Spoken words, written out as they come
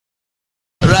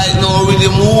with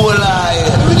him whole eye.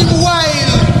 With him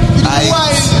wild.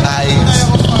 Ice.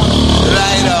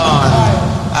 Right on.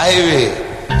 Highway.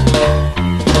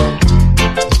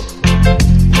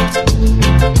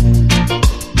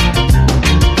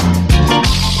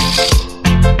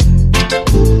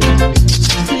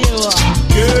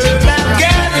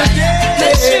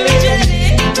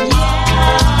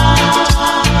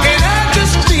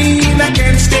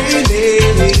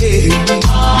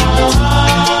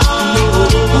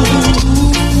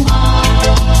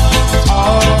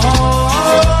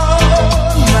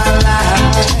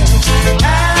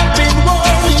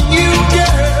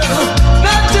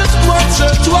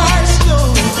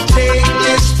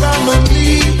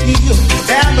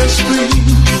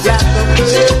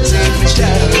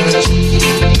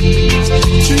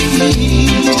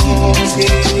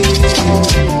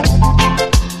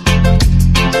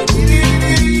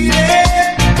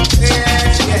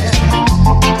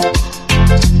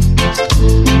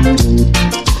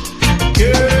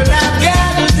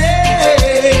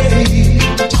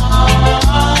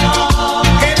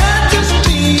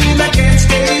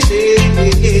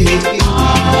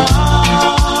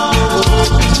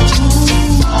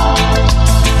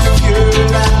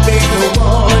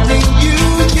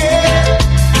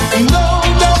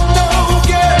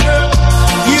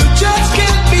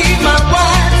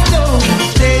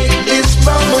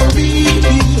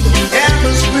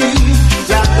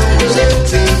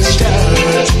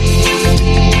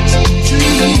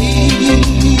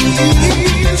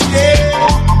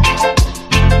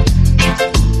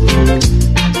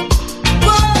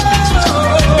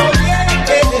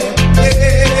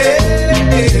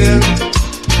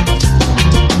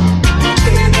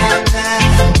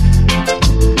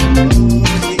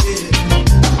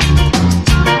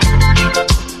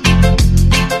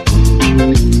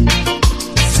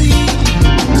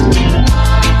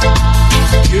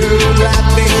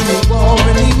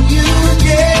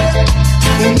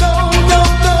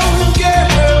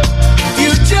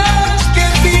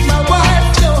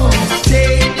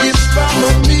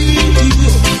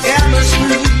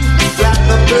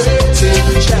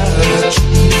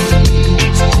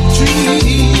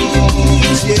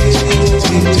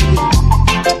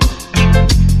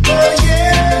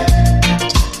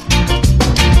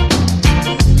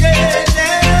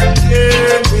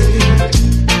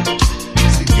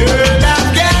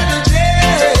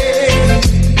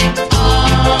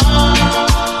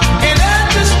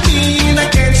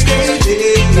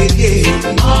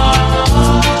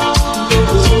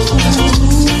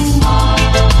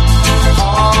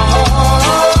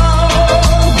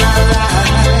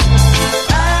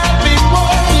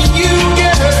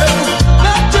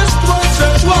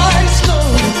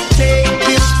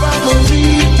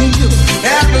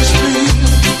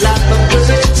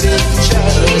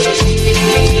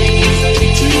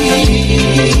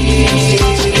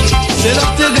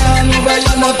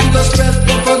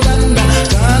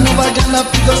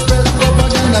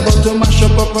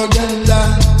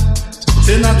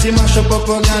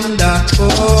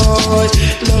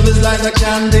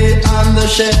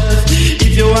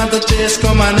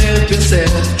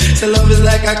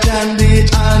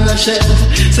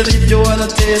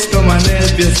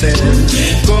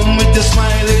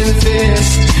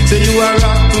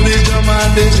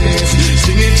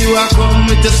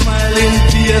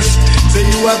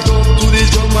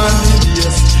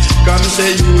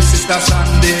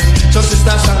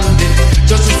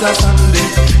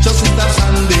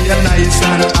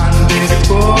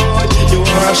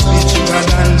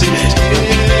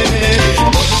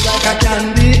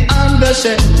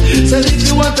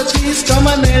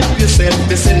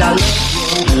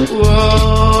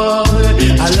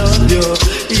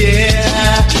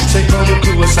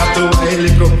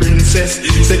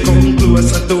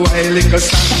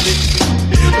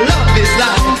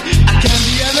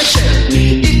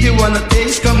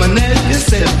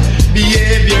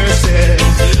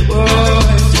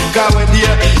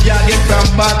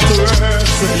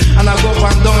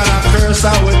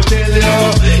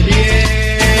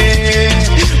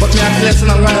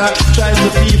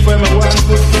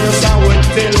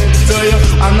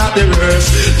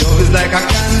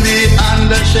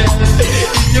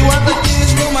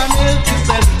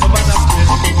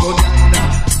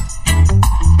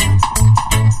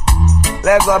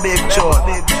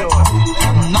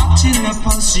 I'm not in a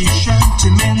position to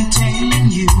maintain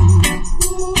you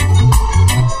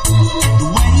the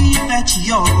way that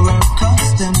you're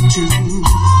accustomed to.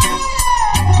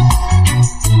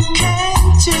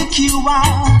 Can't take you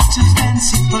out to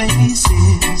fancy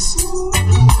places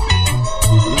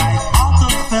like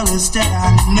other fellas that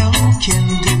I know can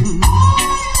do.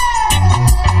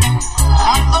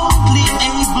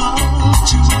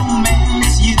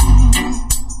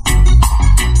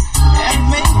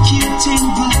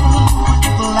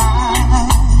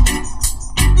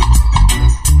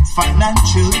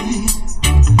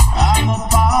 a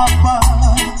pauper,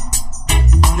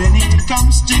 but when it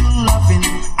comes to loving,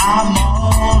 I'm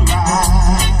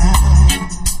alright.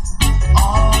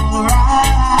 Alright,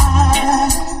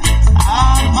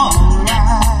 I'm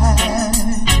alright.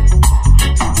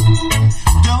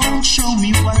 Don't show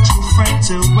me what your friends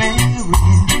are wearing,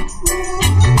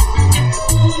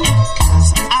 'cause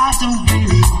I don't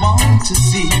really want to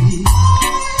see.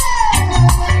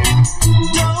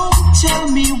 Don't tell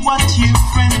me what your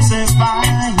friends are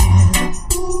buying,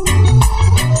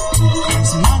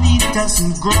 'cause money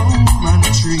doesn't grow on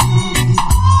trees.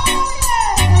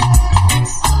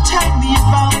 Tell me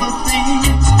about the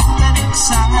things that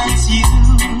excite you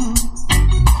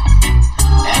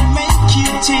and make you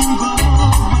tingle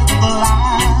with the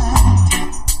light.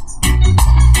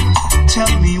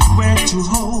 Tell me where to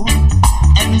hold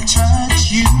and touch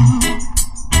you,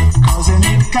 'cause when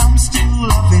it comes to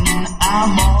loving,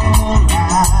 I'm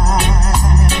alright.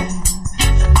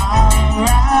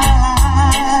 Alright,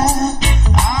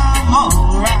 I'm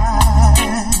alright.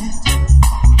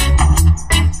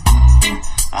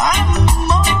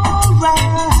 I'm alright.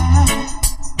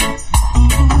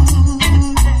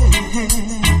 Ooh, yeah.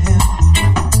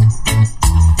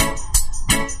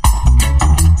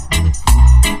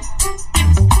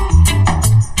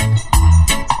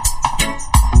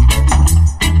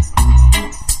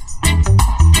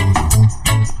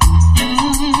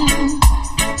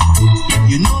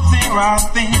 You know there are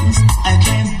things I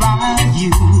can't buy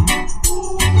you.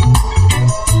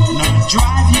 Not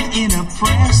drive you in a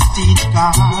prestige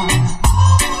car.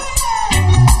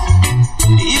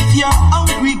 If you're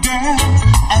hungry, girl,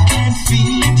 I can't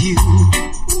feed you.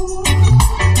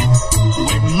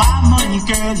 With my money,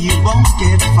 girl, you won't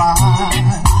get far.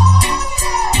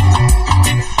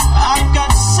 I've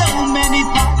got so many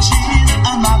patches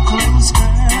on my clothes,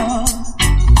 girl.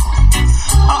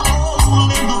 A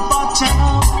hole in the bottom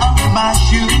of my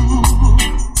shoe.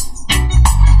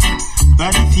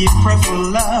 But if you prefer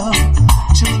love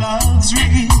to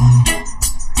luxury,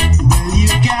 well, you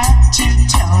got to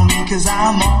tell me, 'cause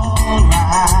I'm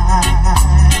alright.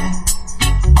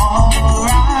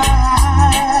 Alright,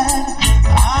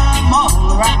 I'm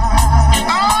alright.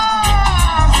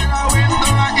 I went to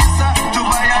a Issa to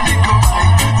buy a little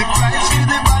bike. The price for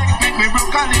the bike make me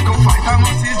broke a little fight. I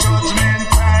must see judgment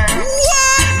time.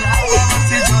 I must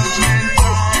see judgment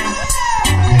time.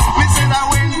 Me said I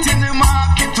went in the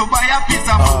market to buy a piece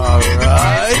of food. The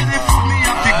price for the food me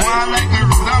have to go on like me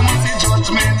rude. I must see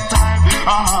judgment time.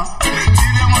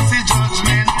 Till you must see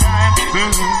judgment time.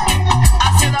 I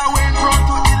said I went round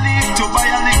to the leaf to buy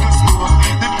a little store.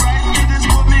 The price for this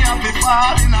food me have to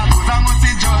fall in a good. I must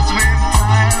see judgment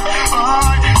time.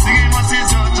 Oh, singing must see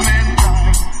judgment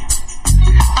time.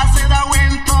 I said I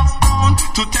went uptown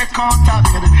to take out a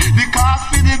bed. The cost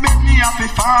for the bed me have to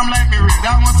farm like me red. I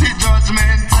must see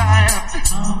judgment time.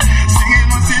 Singing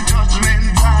must see judgment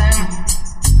time.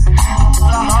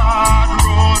 The hard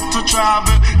road to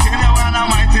travel. Tell you when a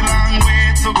mighty long way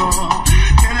to go.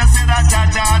 Tell you say that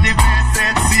Jaja the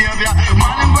blessed Savior.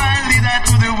 Man him go and lead her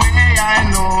to the way I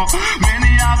know.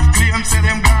 Many have claimed say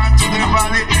them gone to the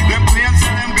valley. Them claim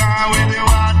say them gone where the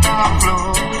water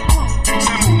flow.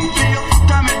 Say move for your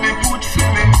foot and make me put for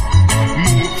me.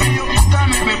 Move for your foot and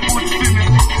make me put for me.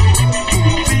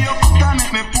 Move for your foot and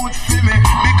make me put for me.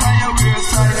 Because your wear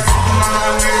side is and I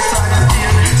wear side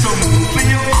again. So move for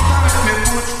your foot and make me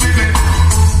put for me.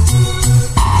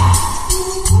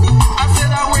 I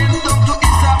said I went up to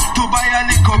Issa to buy a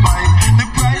little bike. The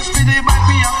price for the bike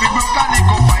me have to broke a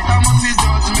little fight. I must see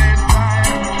judgment time.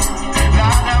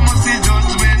 Lord, I must see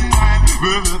judgment time.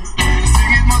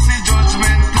 Sing it must see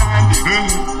judgment time.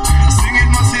 Sing it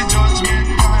must see judgment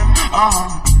time.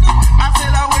 I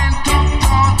said I went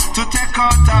uptown to take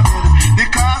out a bed. The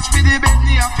cost for the bed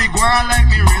me have to go on like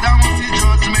me red. I must see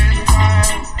judgment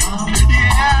time.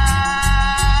 Yeah,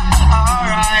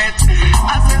 alright.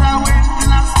 I said I went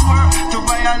in a store to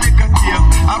buy a liquor tape.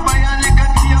 I buy a liquor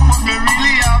tape, but me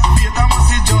really have faith. I must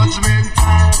see judgment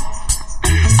time.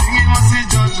 Sing it must see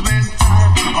judgment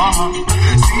time.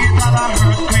 Sing it all a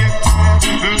earthquake time.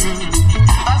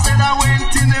 I said I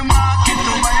went in the market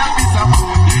to buy a piece of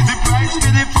food. The price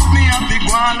for the food me have to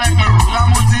go on like my rule. I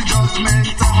must see judgment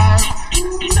time.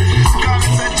 Cause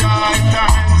it's a joy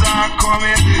times are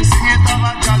coming. Sing it have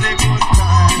a jolly good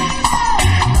time.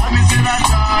 Let me see that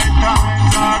joy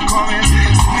times are coming.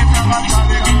 Sing it have a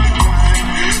jolly good time.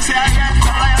 Say I get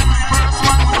the lion, the first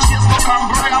one with Facebook and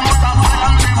Brian. I must have said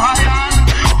and live high on.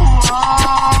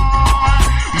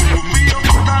 Move me up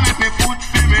and make me put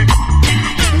for me.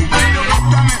 Move me up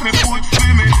and make me put for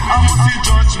me. I must see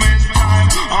judgment time.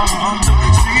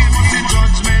 Sing it must see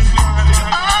judgment time.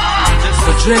 Just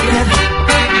a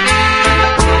drink.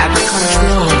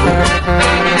 control.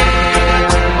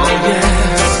 Oh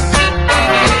yes.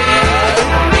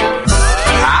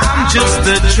 I'm just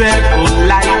a dread who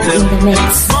like to In the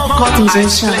mix, DJ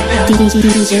Show,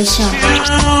 DJ Show.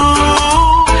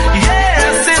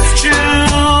 Yes, it's true.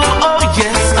 Oh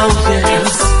yes, oh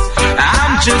yes.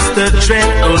 I'm just a dread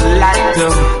who like to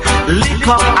lick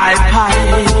up I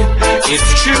pie. It's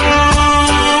true.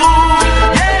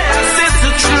 Yes,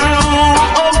 it's true.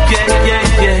 Oh yeah, yeah,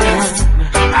 yeah.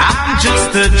 I'm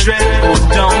just a dread who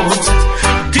don't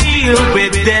deal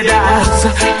with dead eyes.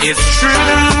 It's true.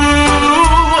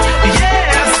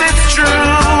 Yes, it's true.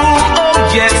 Oh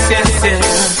yes, yes, yes.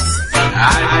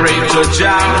 I pray to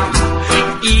Jah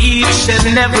each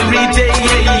and every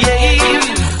day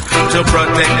to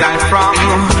protect I from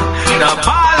the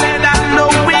violent and the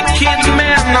wicked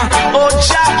men. Oh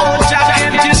Jah,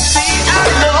 can't you see? I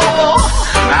know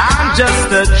I'm just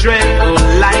a dread who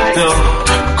like to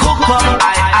cook up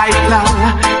I idol.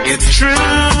 It's true.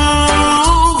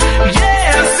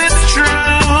 Yes, it's true.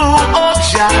 Oh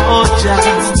Jah,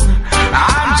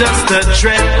 I'm just a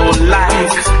dread who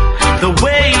like the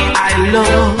way I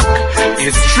look.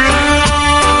 It's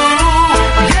true.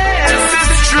 Yes,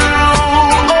 it's true.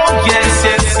 Oh yes,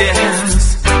 yes,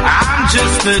 yes. I'm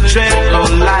just a dread who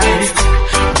like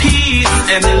peace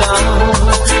and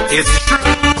love. It's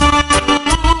true.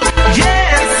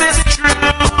 Yes, it's true.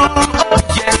 Oh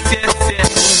yes, yes,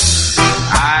 yes.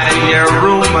 I hear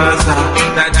rumors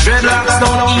that dreadlocks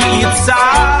don't eat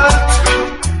salt,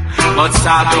 but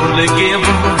salt only give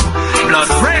blood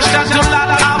pressure to a lot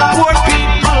of poor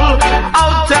people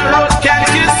out the road. Can't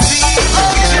you see?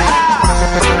 Oh yeah.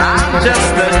 I'm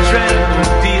just a dread who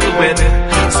deal with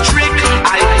strict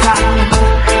item.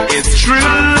 It's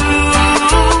true.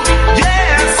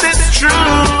 Yes, it's true.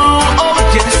 Oh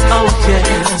yes, oh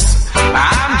yes.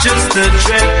 I'm just a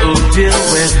dread who deal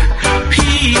with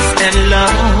peace and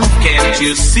love. Can't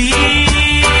you see?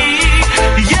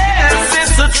 Yes,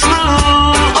 it's a true.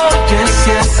 Oh yes,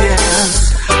 yes, yes.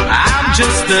 I'm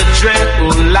just a dread who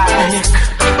like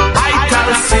idol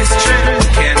sister.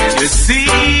 Can't you see?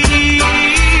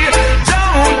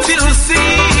 Don't you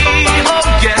see? Oh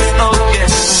yes, oh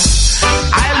yes.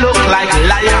 I look like a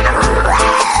liar.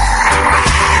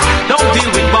 Don't deal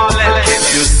with ballin'. Can't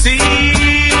you see?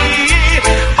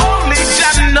 Only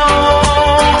Jah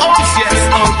knows. Oh yes,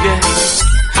 oh yes.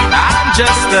 I'm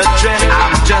just a dread.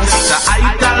 I'm just a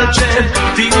idol dread.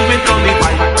 Deal with only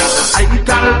idol.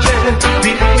 Idol dread.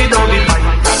 Deal with only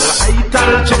idol.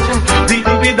 Idol dread. Deal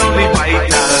with only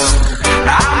idol.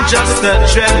 I'm just a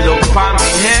dread. Look on me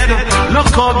head.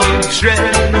 Look on me dread.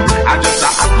 I'm just a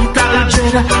idol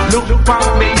dread. Look on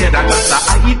me head. I'm just a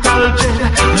idol dread.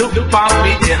 Look on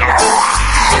me head.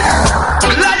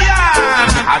 Lion!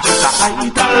 I just a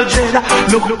idol dread.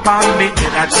 Look upon me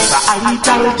and I just a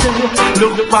idol dread.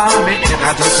 Look upon me and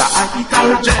I just a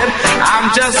idol dread. I'm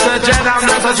just a dread. I'm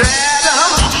just a dread.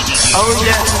 Oh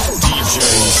yeah. DJ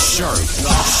Shark.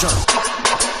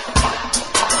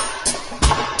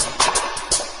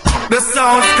 The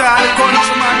sound called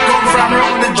countryman come from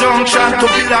round the junction to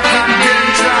build a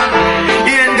contention.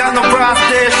 He ain't got no cross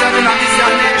station in this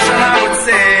nation, I would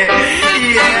say.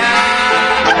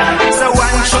 Yeah. So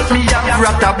one shot me up,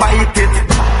 rat bite it.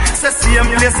 Say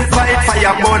same place it fight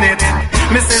fire burn it.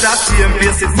 Me say that same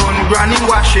place it burn granny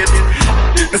wash it.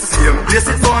 The same place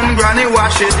it burn granny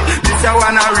wash it. This a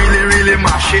one I really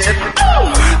mash it.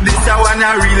 This a one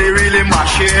I really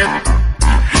mash it.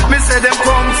 Me say them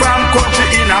come from country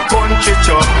in a country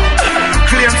chop.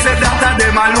 Claim say that a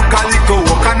them a look a little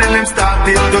walk and then them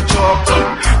started to chop.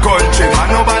 Country man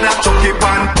no bother chuck it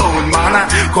pan pound man.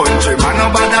 Country man no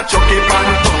bother chuck it pan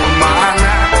pound man.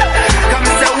 Come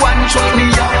me say one chuck me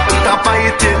up put a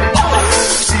fight it.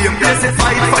 Same place it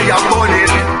fight fire burn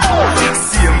it.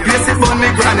 Same place it burn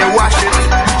me granny wash it.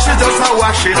 She just a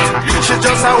wash it. She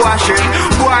just a wash it.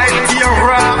 Boy tear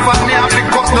rough and me have to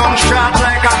cut down short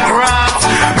like a crab.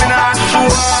 Me not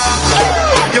sure.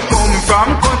 You come from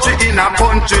country in a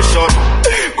country shop.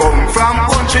 Come from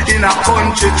country in a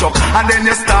country truck. And then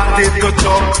you started to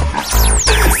talk.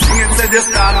 Sing it said you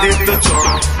started to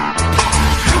talk.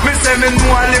 Me say me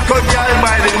know a little girl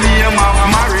by the name of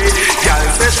Mary. Girl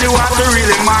say she want to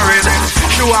really marry them.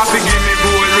 She want to give me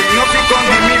gold ring, no fi come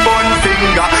give me bun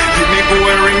finger. Give me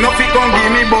gold ring, no fi come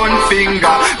give me bun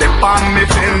finger. They pan me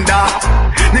fender.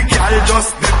 The girl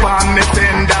just dip on me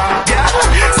fender. Yeah,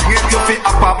 sing it you fi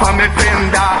up on me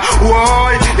fender. Whoa,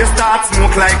 you start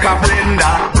smoke like a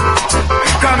blender.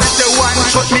 Come say one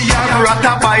shot me and rat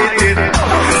a bite it.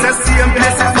 Say same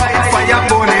place it fight fire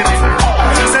burn it.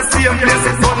 Say same place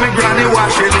it but me granny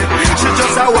wash it. She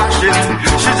just a wash it.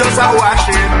 She just a wash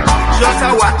it. Just a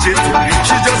wash match it.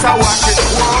 She just a watch it.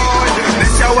 Whoa,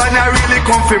 this your one I really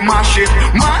come fi mash it.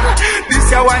 Man,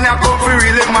 this your one I come fi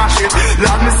really mash it.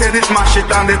 Lord me said it mash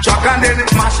it on the track and then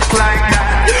it mash it like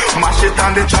that. Mash it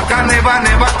on the track and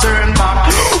never turn back.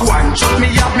 One shot me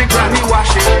have me granny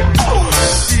wash it.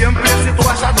 Same place it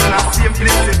wash, I done a same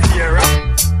place it here.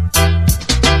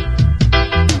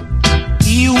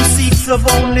 He who seeks of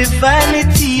only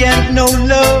vanity and no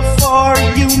love for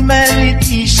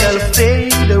humanity shall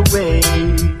fade away,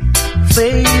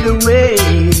 fade away.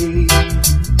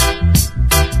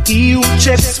 He who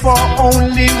checks for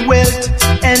only wealth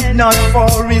and not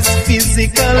for his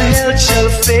physical health shall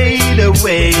fade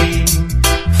away,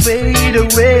 fade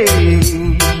away.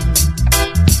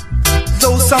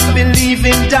 Though some believe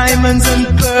in diamonds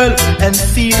and pearl and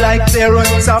feel like they're on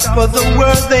top of the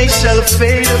world, they shall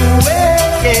fade away.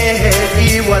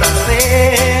 Hear what I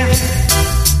say.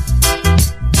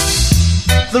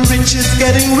 The rich is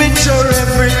getting richer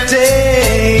every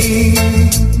day,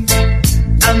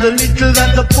 and the little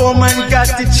that the poor man got,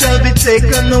 it shall be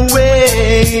taken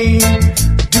away.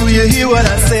 Do you hear what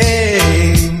I say?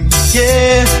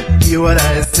 Yeah, hear what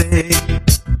I say.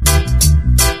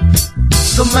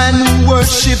 The man who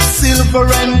worships silver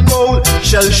and gold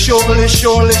shall surely,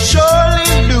 surely,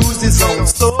 surely lose his own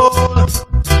soul,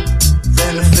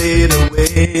 then fade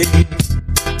away.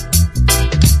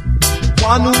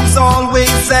 One who's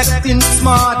always acting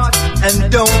smart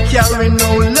and don't carry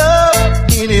no love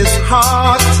in his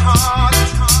heart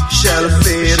shall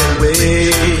fade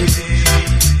away.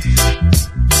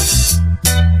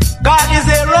 God is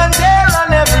here and there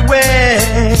and everywhere,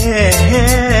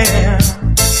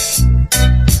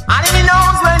 and he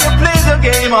knows when you play the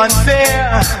game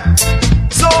unfair.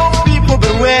 So people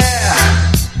beware,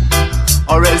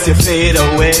 or else you fade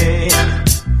away.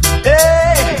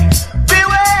 Hey,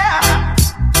 beware,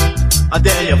 or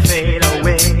then you fade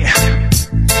away.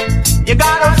 You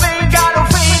gotta fade, gotta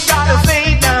fade, gotta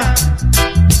fade now.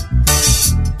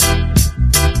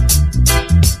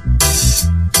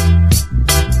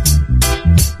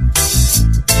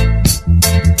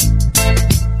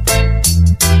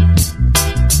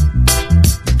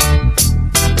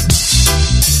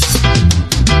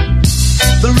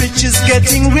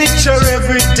 Getting richer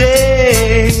every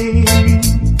day,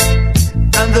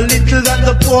 and the little that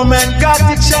the poor man got,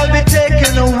 it shall be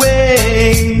taken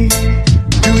away.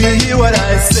 Do you hear what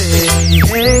I say?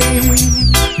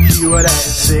 Hear what I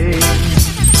say?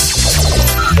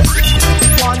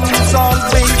 One who's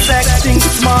always acting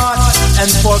smart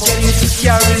and forgetting to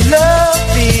carry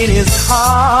love in his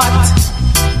heart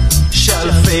shall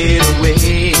fade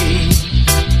away.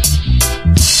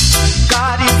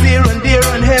 God is here and there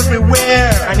and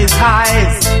everywhere, and his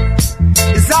eyes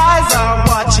are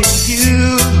watching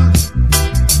you.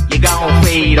 You're gonna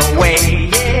fade away,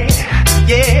 yeah,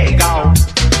 yeah, you're gonna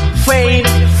fade,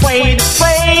 fade,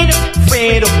 fade,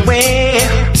 fade away,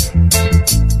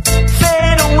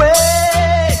 fade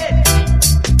away,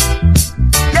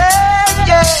 yeah,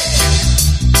 yeah.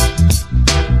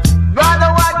 Brother,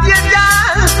 what you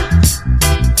done?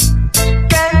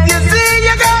 Can't you see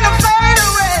you're gonna fade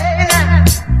away?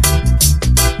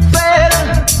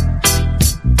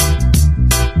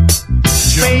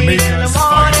 Jamaica's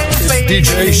finest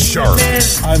DJ Shark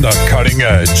on the cutting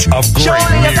edge of great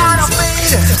music.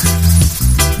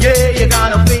 Yeah, you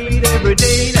gotta fade every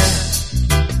day now.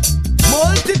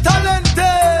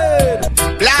 Multi-talented.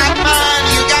 Black man,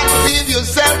 you gotta feed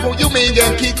yourself or you may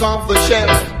get kicked off the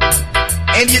shelf.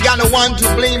 And you gotta want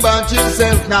to blame but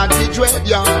yourself, not be dread,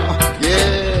 y'all.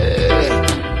 Yeah.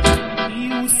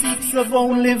 You seeks of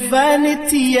only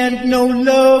vanity and no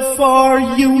love for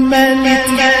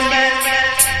humanity.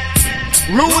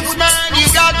 Roots man, you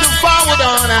got to forward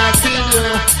on, I tell you.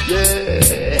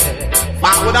 Yeah.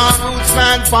 Forward on, roots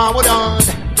man, forward on.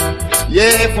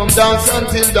 Yeah, from dusk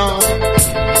until dawn.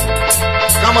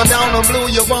 Come on down and blow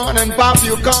your horn and pop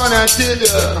your corn, I tell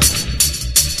you.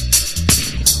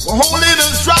 Well, only the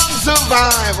strong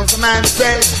survive, as the man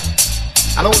said.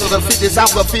 And only the fittest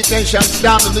have the fit and shall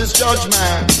stand in this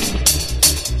judgment.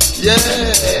 Yeah.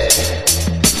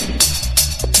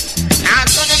 I'm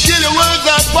gonna kill your words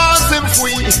that pass him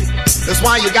free. That's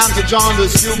why you got to join the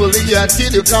jubilee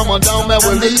until you come on down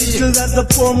Beverly. Till that the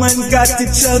poor man got, it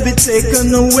shall be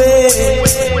taken away.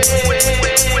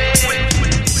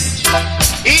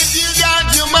 If you got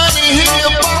your money in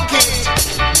your pocket,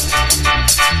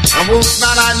 and what's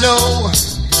not I know,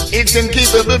 it's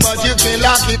incapable, but you can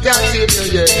lock it down,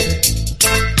 yeah.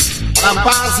 I'm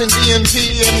passing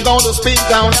DMT and gonna spin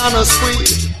down on the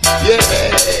street, yeah.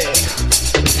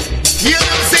 You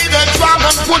see the drum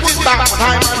and put it back,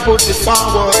 time and put it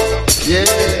forward, yeah.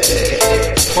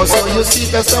 For so you see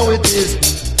that's how it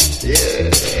is. Yeah.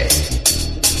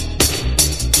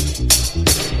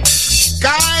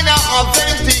 Kinda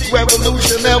authentic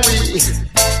revolutionary.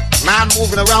 Man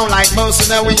moving around like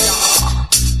mercenary.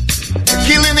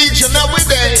 Killing each and every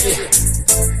day.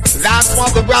 That's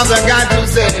what the brother got to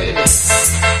say.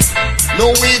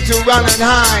 No way to run and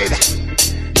hide.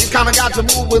 You kinda got to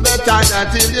move with the tide, I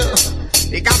tell you.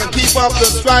 You gotta keep up the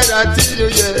stride, I tell you,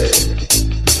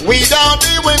 yeah. We don't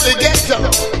live in the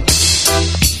ghetto.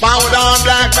 Forward on,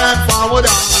 black man, forward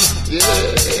on. Yeah.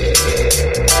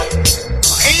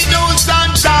 Ain't no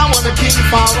sunshine when the king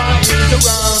power is to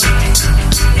run.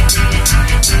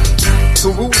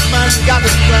 So roots, man, you got to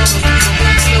be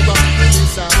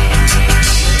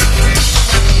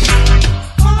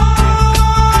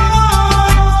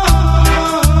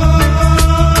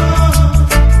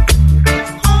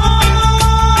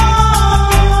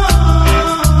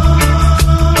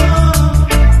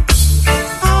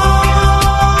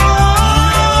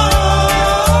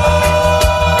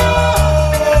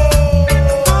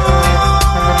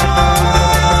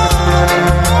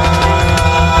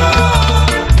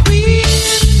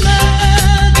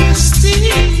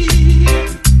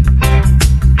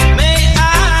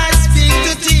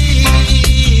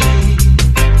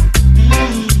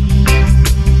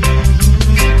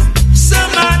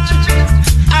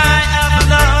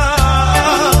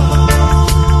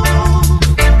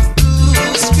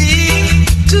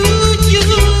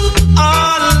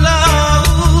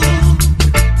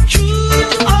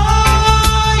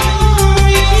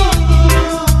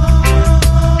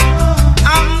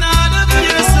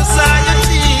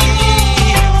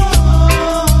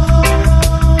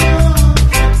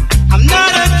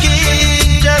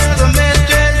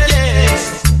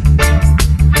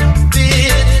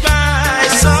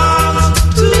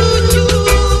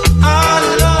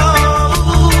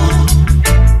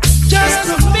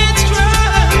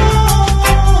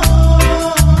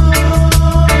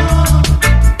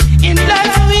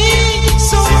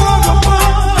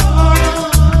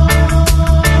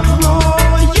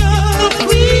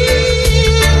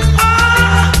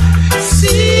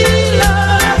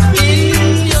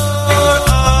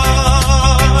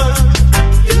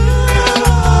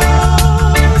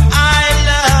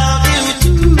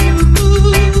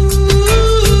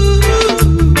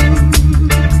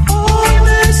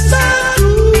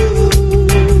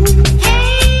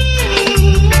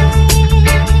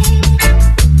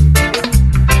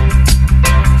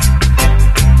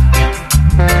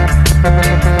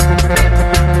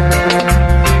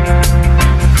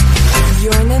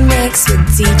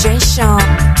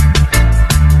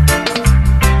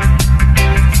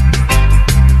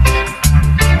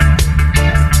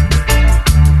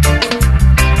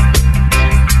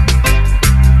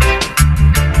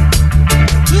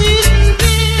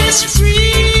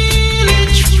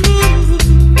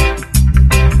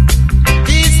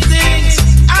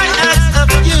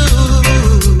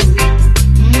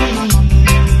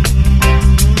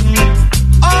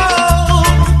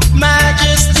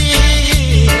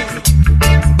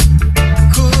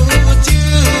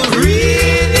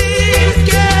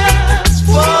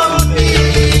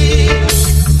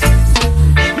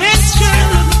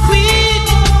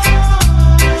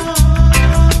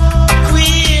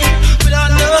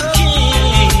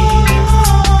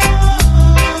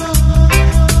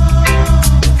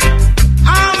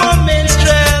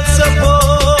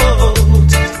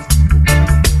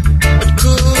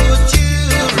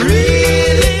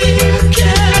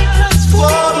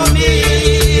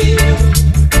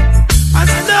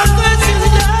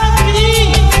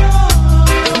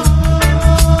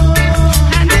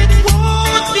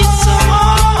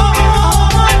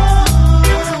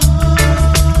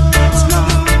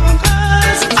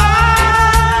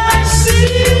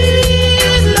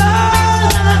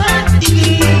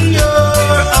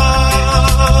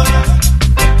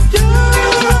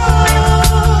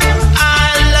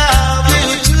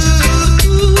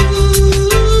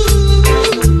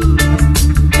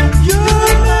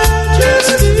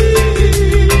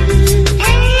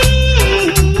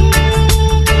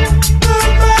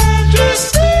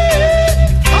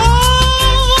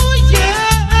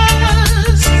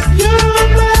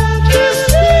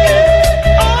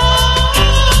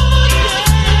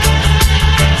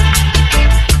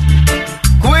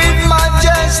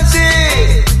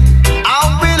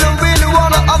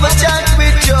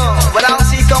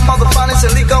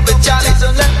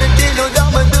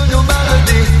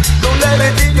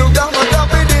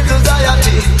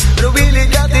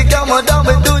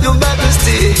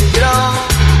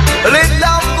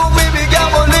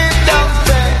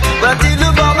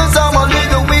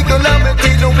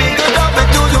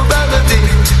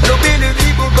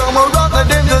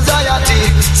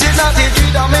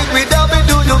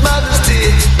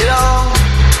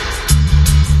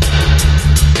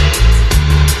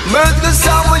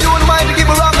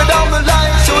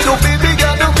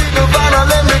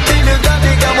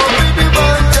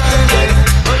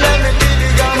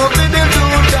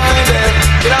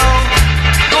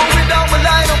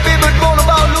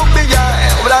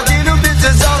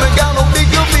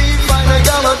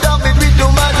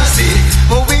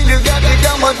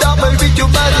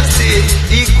majesty,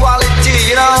 equality,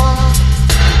 you know.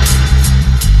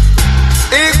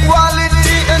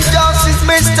 Equality and justice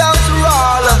may stand for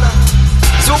all.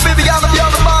 So baby, gotta be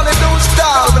on the ball and don't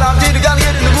stop. But I'm here to get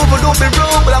in the room, but don't be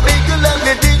wrong. But I make you let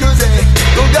me do you say,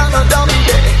 don't got no dummy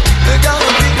day. Don't got no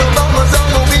big no bummers on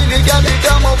no wheel. They got me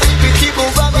down, my baby, keep on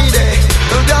me day.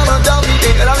 Don't got no dummy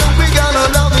day. And I know we got no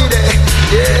dummy day.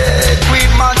 Yeah,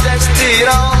 Queen Majesty, you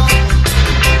know.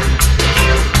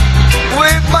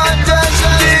 With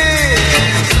Majesty,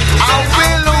 I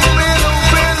will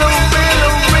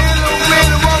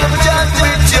wanna dance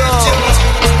with you.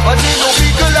 I think no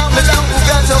people on the land who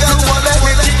got some blue one, let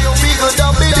me see you be good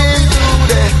up in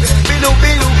there.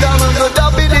 Bilu, come and go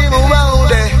up in him around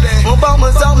there.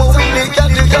 Obama, some of we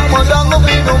can't come on down, no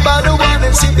be nobody want to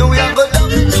see you, we are good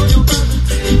up in you.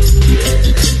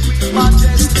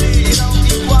 Majesty, you know,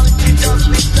 equality, just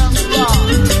make them wrong.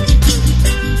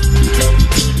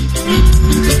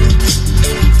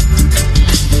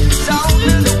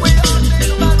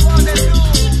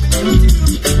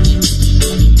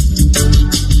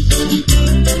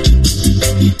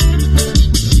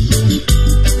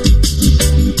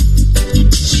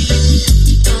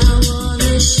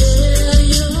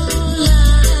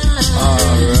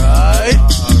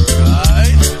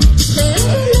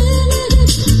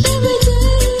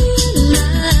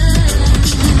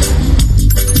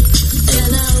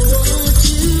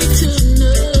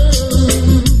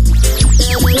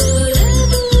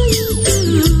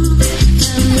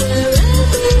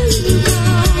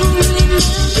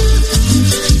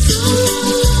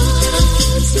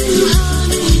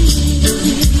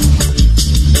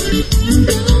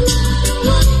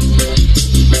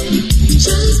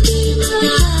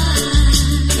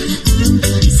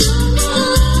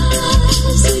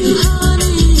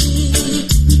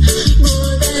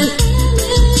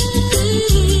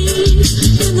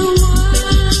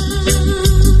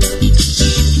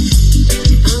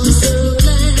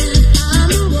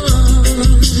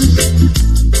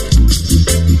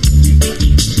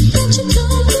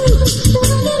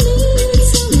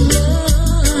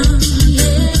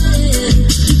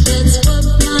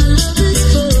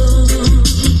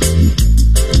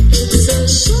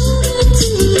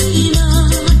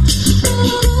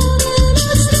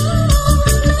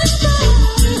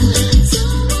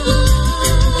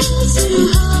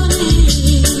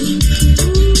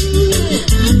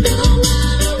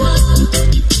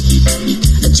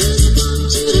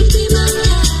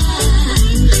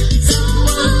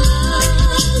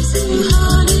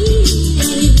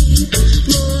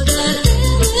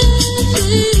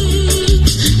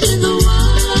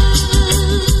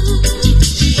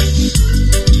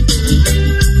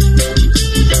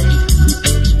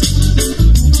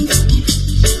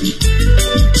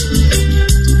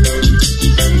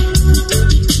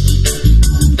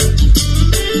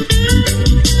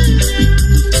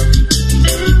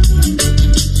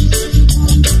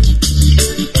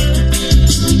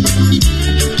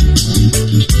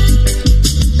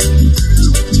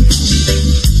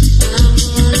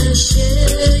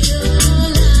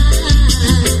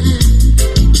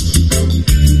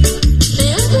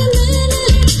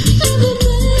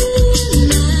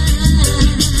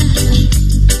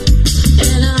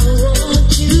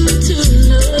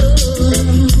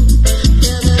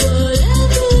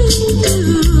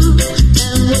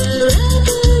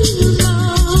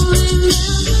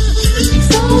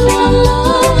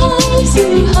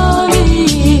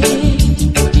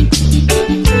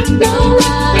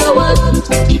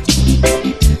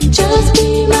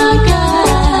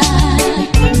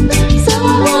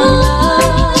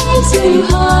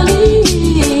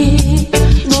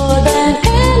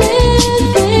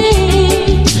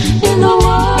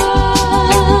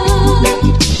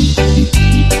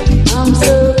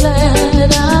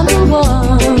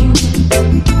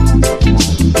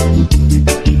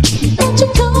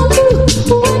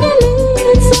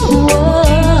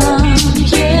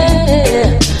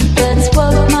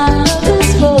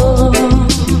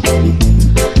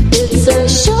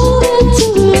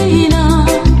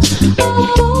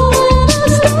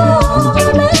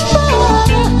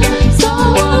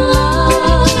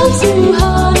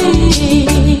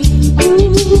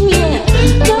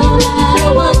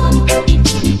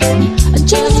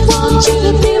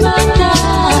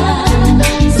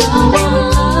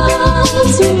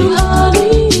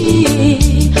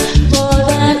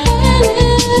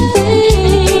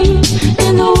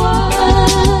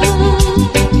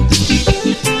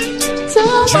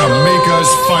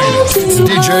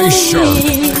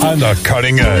 On the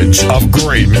cutting edge of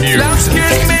great music. Love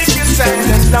can make you sad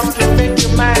and love can make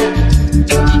you mad.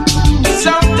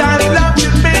 Sometimes love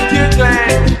can make you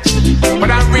glad.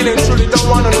 But I really truly don't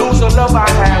want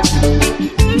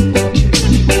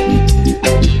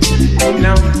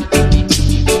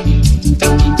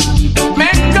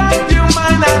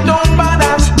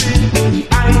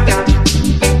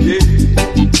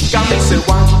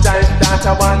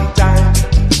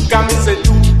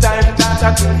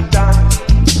that 3 times.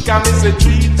 Can me say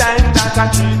 3 times,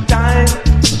 that 3 times.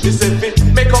 Me say fit,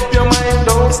 make up your mind,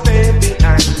 don't stay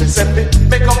behind. Me say fit,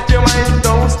 make up your mind,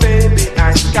 don't stay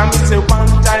behind. Can me say 1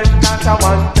 time, that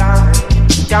 1 time.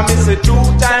 Can me say 2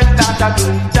 times, that 2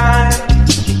 times.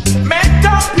 Make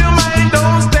up your mind,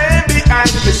 don't stay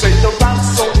behind. Me say your back,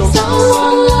 so your back.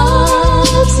 Someone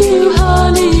loves you,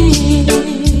 honey.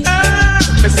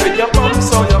 Me say you come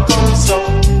so, you come so.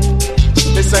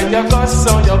 Me say you go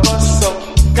so, you go so.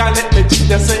 Can't let me teach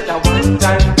you say that 1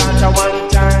 time, that 1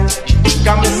 time.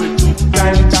 Can me say 2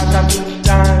 times, that 2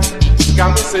 times. Can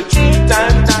me say 3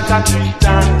 times, that 3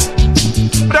 times.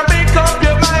 But make up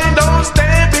your mind, don't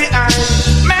stay behind.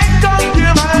 Make up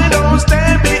your mind, don't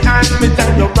stay behind. Me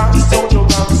tell you bounce so, you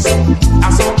bounce so. I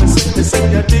saw me say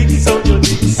you dig so, you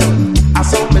dig so. I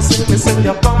saw me say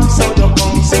you come so, you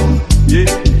come so. Yeah.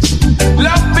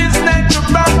 Love is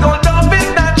natural, go love is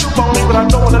natural. But I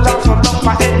don't wanna love from love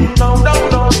my head, no.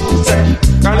 Say,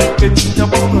 can't let me teach you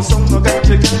about the song, no got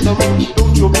to get the room.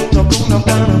 Don't you be no blue, no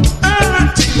down.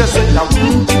 Teach you say that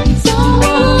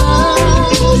someone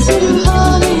loves you,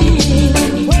 honey.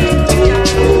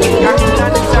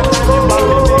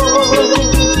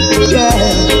 Yeah,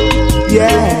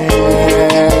 yeah.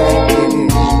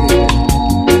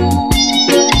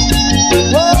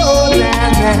 Whoa,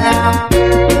 now.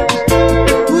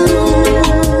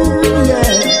 Ooh, yeah,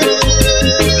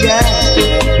 yeah.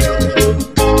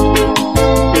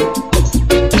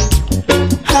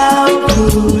 How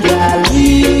could I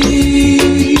leave?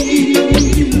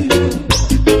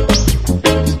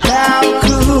 How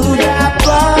could I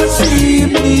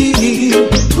possibly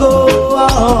go on?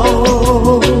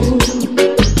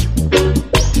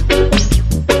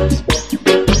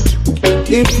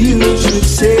 If you should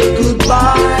say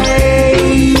goodbye,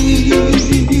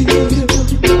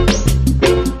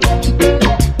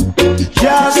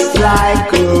 just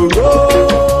like a rose,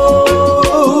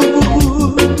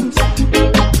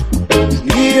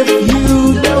 if you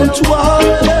don't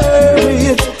water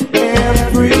it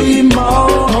every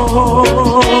morn,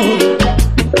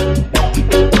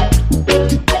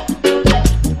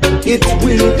 it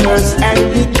withers and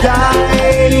it dies.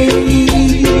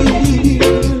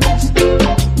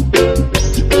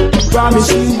 Promise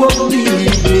you won't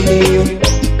leave me.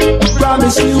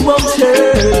 Promise you won't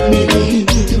hurt me.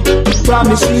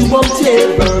 Promise you won't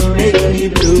ever make me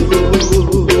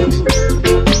blue.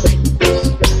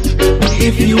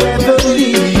 If you ever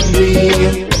leave me,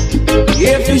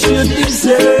 if you should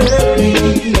desert me,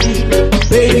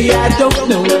 baby, I don't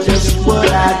know just what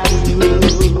I do.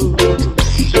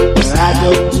 I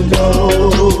don't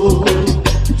know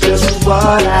just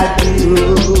what I do.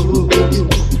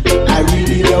 I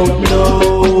really don't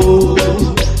know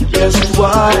just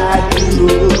what I do.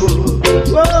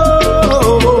 Whoa.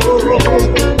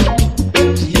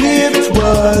 It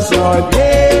was our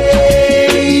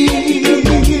day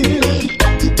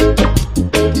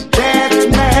that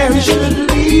man should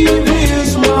leave his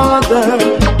mother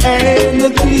and the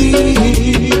key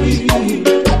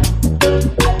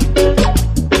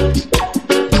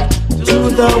to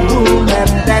the woman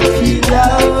that he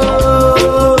loves.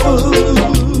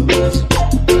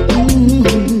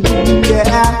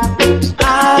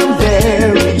 I'm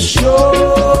very sure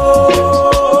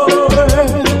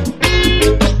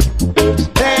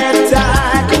that I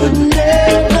could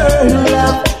never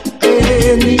love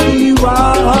anyone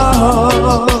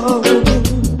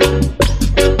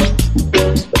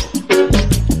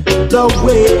the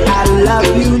way I love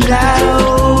you now.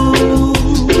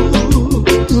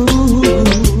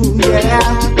 Yeah,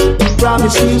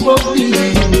 promise you won't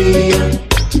leave me.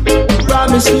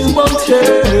 Promise you won't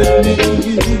hurt me.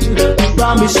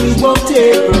 Promise you won't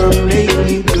ever make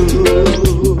me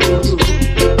blue.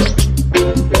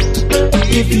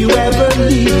 If you ever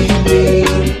leave me,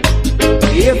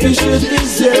 if you should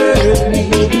desert me,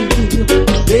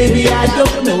 baby, I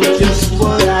don't know just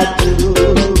what I do.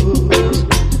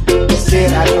 I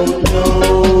said I don't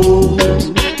know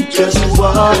just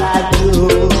what I do.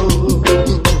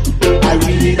 I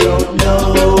really don't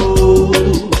know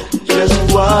just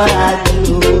what I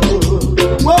do.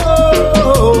 Whoa.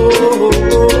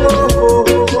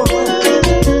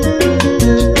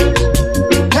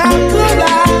 How could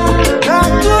I,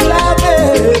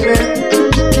 baby?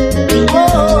 Whoa,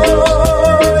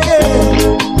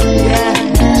 yeah.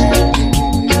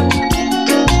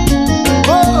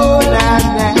 Oh,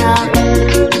 now.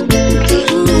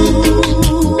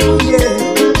 Ooh,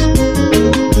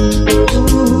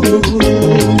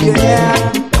 yeah.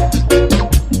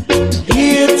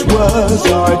 It was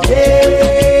our day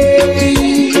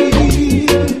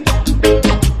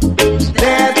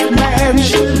that man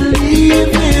should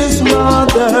leave his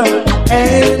mother and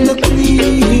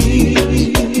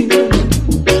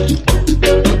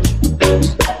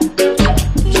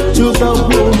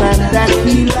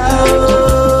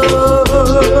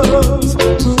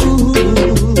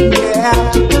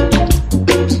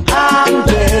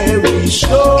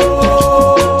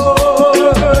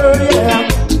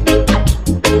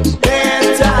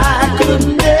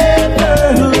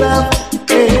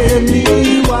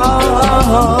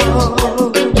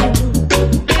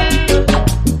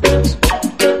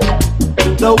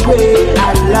the way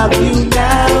I love you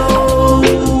now.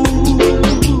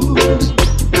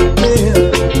 Yeah.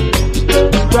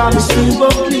 Promise you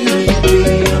won't leave me.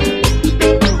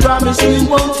 Promise you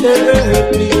won't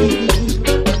hurt me.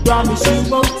 Promise you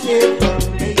won't ever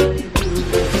make me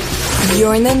blue.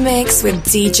 You're in the mix with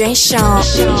DJ Sean.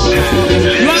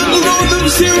 Round the road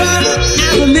of Shiraz,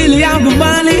 I'm the lily of the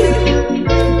valley.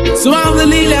 So I'm the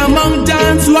lily among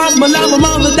dance, so I'm my love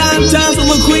among the dance, chance of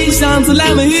a queen, chance to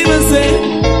let me even say,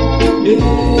 you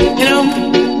know,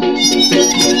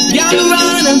 gather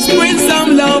round and spread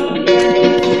some love,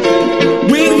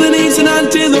 bring the nation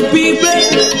unto the people,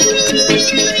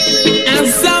 and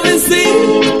some will see,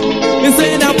 they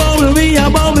say that bubble me,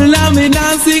 a bubble love me,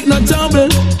 not seek no trouble.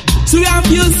 So if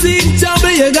you seek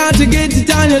trouble, you got to get it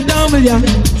on your double, yeah.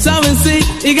 Some will see,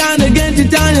 you got to get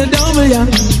it on your double, yeah.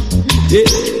 Yeah.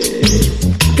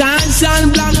 Can't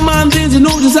shine black man things, you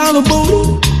know just how the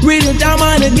boat. Read it down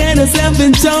and again yourself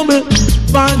in trouble.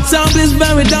 But trouble is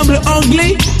very double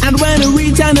ugly. And when you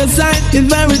reach on the side, it's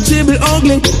very triple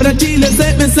ugly. But I tell you,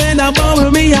 me say that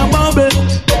bubble, me a bubble.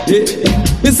 Yeah.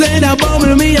 Me say that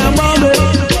bubble, me a bubble.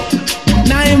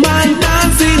 Now you might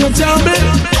not see no trouble.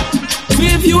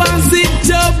 If you want to see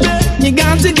trouble, you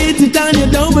got to get it on your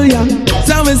double, yeah.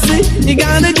 So we see, you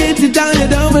got to get it on your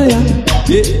double, yeah.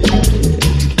 Yeah.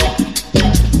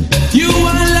 You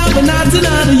want love but not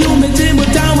another. You may dream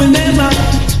but time will never.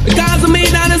 Because of me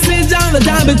that I sit down that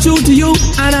I be true to you.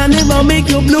 And I never make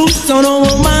you blue. So no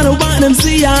matter what them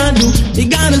see I do, you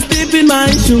gotta step in my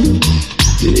shoe.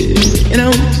 You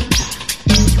know.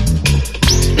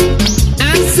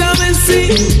 And some will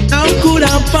see, how could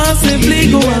I possibly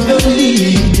go on?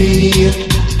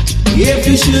 If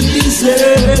you should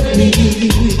desert me,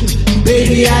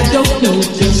 baby, I don't know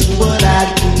just what I'd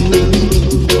do.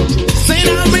 Say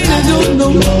I really don't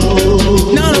know.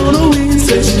 No,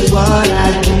 just what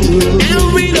I do.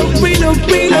 And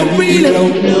we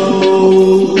don't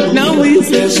know. No, we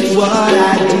just what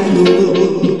I do.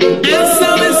 And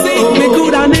some say me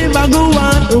could I never go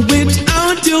on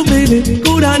without you, baby.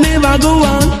 Could I never go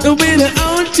on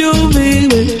without you,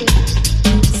 baby.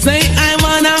 Say I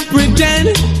wanna pretend,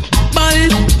 but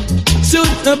it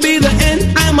should be the end.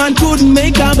 I man couldn't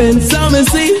make a bend. Some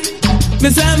say me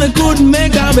say me couldn't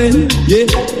make a bend. Yeah.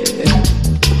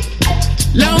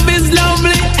 Love is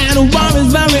lovely and war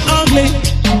is very ugly.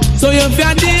 So if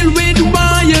you deal with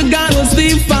war, you gotta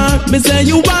stay far. Me say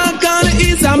you walk on the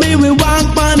east and me we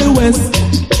walk on the west.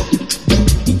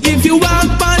 If you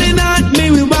walk on the north,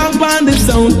 me we walk on the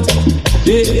south.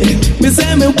 Yeah. Me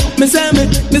say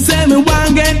me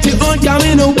want get you out, 'cause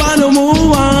me no wanna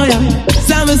move on. Yeah.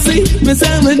 So me say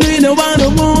me do no wanna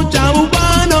move, 'cause we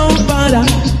want no bother.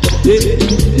 Yeah.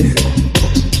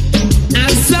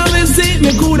 And so me say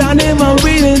me coulda never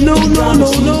really no.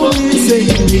 Promise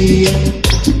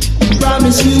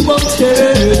you won't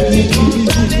hurt me.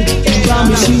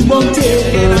 Promise you won't hurt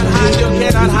me. You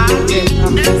cannot hide it.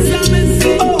 And so me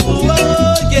say,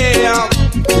 oh yeah.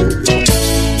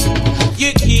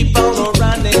 You keep on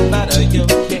running, but you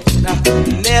can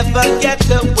never get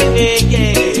away.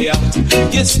 Yeah.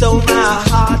 You stole my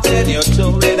heart and you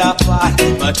tore it apart,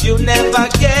 but you never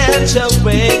get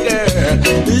away, girl.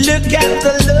 Look at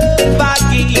the love I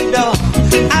gave you.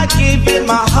 I gave you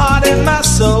my heart and my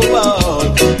soul.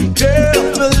 Girl,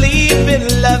 believe in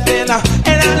loving,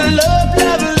 and I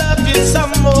love you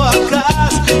some more.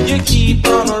 'Cause you keep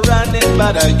on running,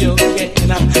 but you can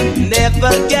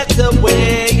never get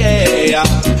away. Yeah.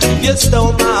 You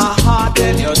stole my heart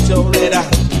and you tore it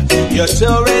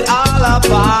all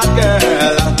apart,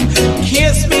 girl.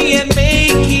 Kiss me and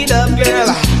make it up, girl.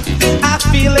 I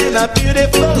feel in a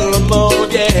beautiful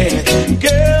mood, yeah.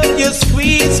 Girl, you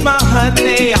squeeze my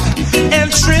honey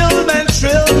and trill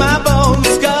my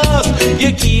bones. 'Cause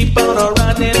you keep on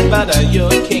running, but you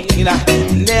can't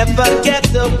never get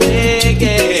away,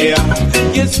 yeah.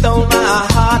 You stole my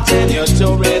heart and you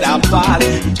tore it apart.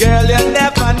 Girl, you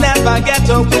never get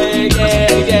away,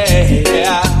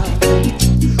 yeah.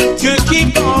 You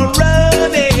keep on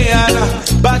running,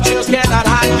 but you cannot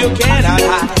hide.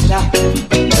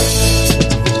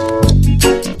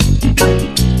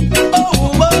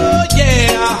 Oh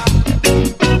yeah.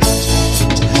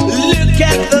 Look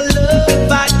at the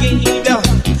love I gave you,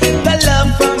 the love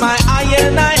from my eye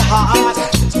and my heart.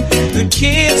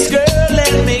 Kiss, girl,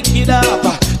 and make it up.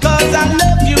 'Cause I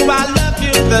love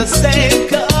you the same.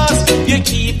 'Cause you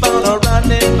keep on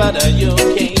running, but you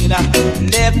can't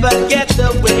never get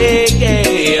away,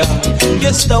 yeah.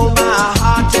 You stole my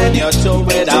heart and you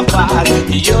tore it apart.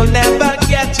 You'll never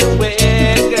get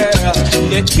away, girl.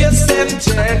 You kiss and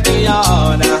turn me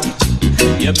on.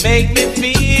 You make me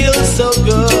feel so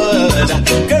good.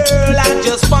 Girl, I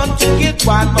just want to get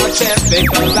one more chance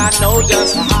because I know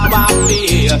just how I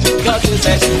feel. Cause you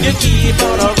said you keep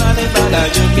on running, but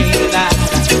you can't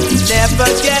never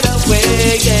get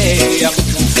away, yeah.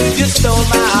 You stole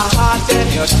my heart and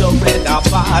you tore it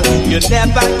apart. You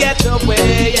never get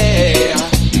away, yeah.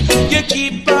 You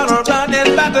keep on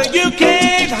running, but you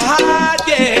can't hide,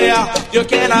 yeah. You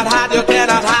cannot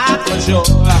hide for sure.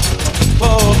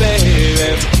 Oh,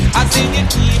 baby, I see you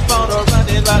keep on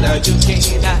running, but you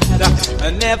can't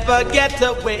hide. Never get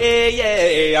away,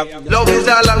 yeah. Love is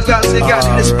all I've got, so got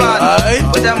in the spot.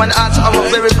 But I'm an answer, I'm a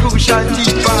very crucial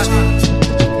deep part.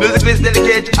 Music is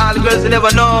dedicated to all the girls you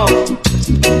never know.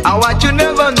 And what you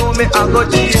never know, me, I go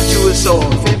teach you so.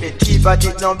 Baby, keep at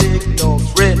it, no big, no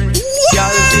friend. Girl,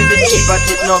 baby, keep at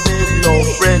it, no big, no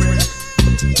friend.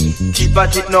 Keep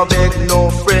at it, no big, no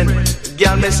friend.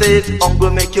 Girl, me say it, I'm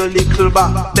gonna make your little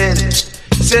back bend.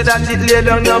 Say that it lay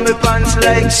down on me pants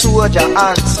like soldier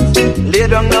ants. Lay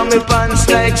down on me pants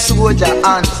like soldier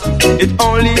ants. It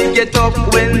only get up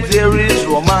when there is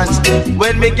romance.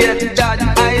 When me get that,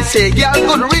 I say, girl,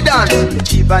 good riddance.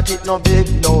 Keep at it, no big,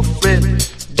 no friend.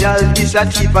 Girl, this a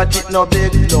keep at it, no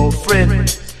big, no friend.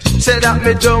 Say that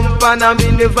me jump and I'm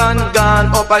in the van gone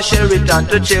up a Sheraton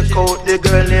to check out the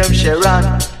girl named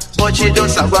Sharon. But she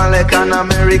just a gone like an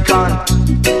American.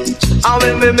 And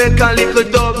when me make a little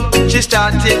dub, she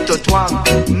started to twang.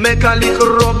 Make a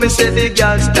little rub, me say the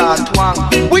girl start twang.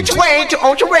 Which way to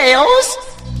out your rails?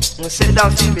 I say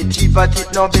that feel me cheap at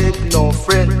it, no big, no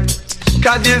friend.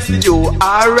 Cause if you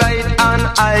are right and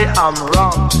I am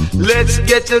wrong, let's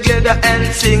get together and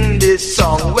sing this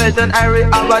song. Well then I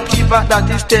have a keeper that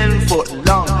is 10 foot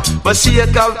long. But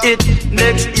sake of it,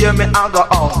 next year me I go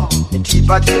on. The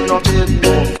keeper tell no big,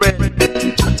 no friend.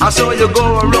 And so you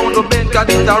go around the bend, cause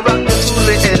it a rock to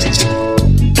the end.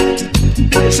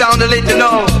 Sound a little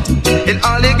now. And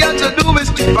all you got to do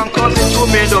is keep on coming to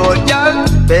me though. Y'all,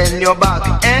 bend your back,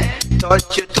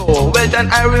 touch your toe. Well then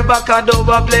I will back and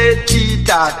over play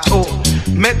tea-tat-toe.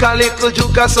 Make a little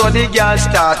juke so the girl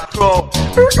start throw.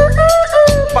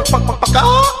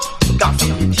 Can't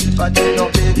feel the teeth but you no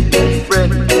big no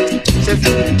friend. Say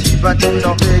feel the teeth but you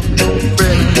no big no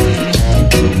friend.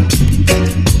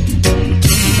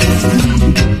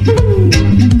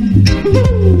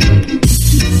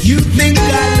 You think I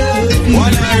love you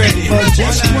one already, for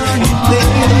just one thing.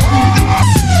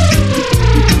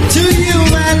 To you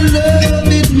I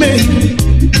love it may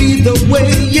be the way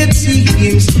it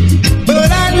seems,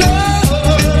 but I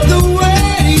love the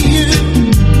way you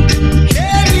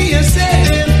carry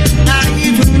yourself. I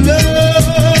even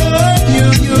love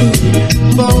you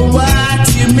for what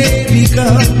you may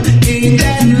become. Ain't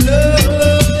that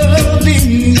love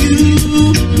in you?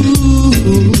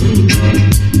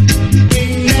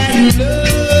 Ain't that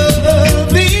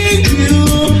loving you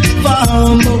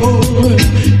far more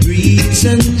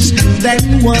reasons than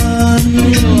one?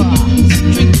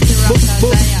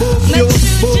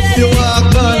 Both you are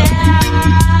gone.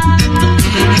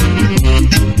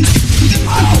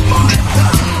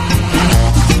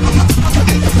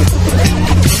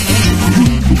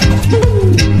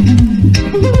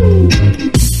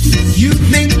 You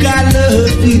think I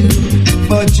love you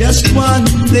for just one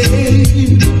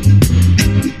thing.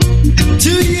 To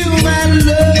you I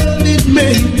love it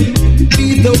may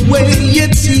be the way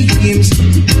it seems,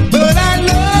 but I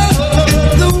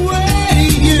love the way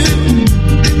you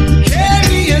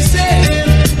carry yourself.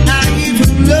 I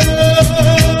even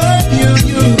love you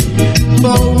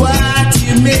for what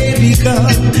you may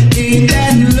become. Ain't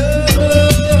that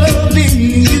love in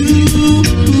you?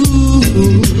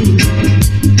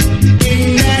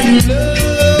 Ain't that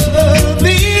love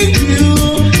in you?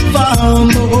 Far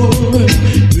more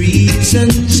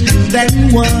reasons than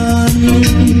one.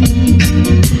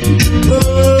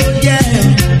 Oh yeah.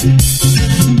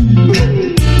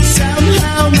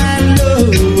 Somehow my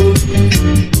love,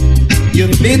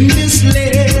 you've been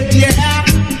misled, yeah,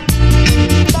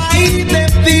 by the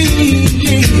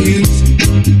things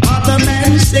other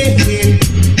men say.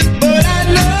 But I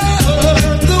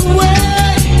love the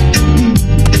way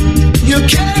you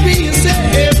carry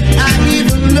yourself. I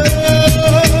even love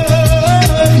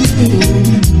you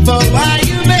for why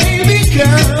you may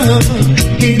become.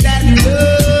 Ain't that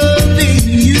love in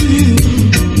you?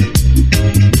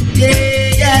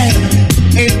 Yeah,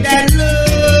 yeah. Ain't that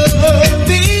love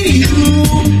in you?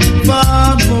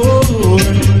 Far more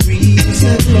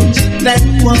reasons than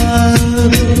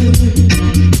one.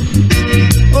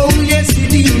 Oh yes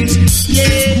it is.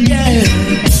 Yeah, yeah.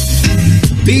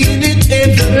 Did it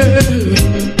ever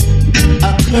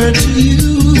occur to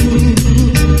you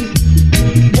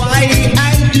why I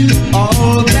do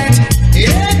all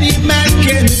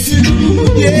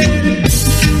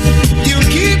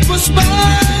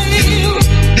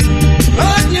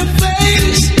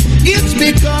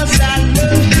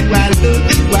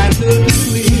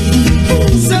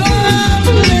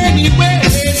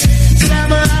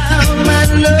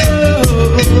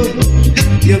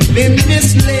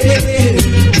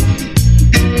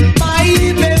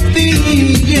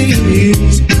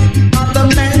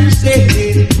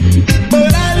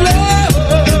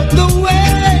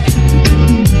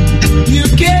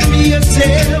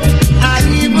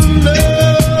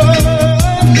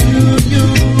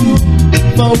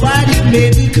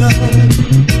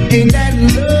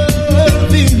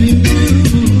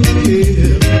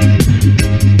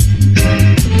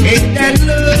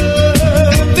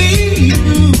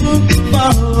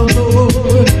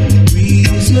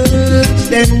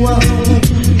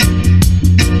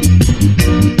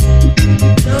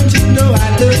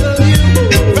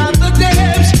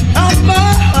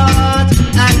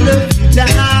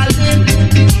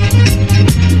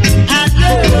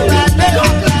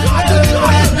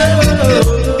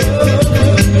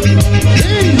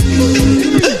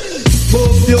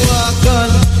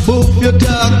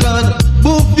talk and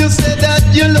boof you say that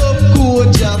you love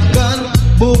Kojak and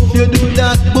boof you do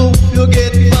that, boof you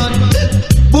get fun.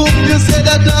 Boof you say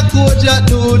that a Kojak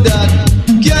do that.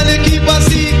 Can you keep a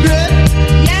secret?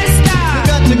 Yes, sir. You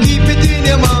got to keep it in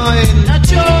your mind. Not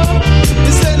true.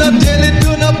 You say not tell it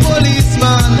to no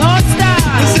policeman. No, sir.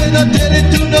 You say not tell it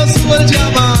to no soldier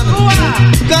man.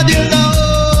 Cause there's a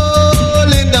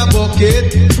hole in the bucket.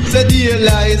 Say the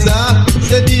Eliza,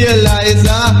 say the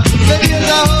Eliza. Say there's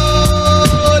a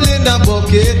hole in the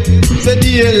bucket. Say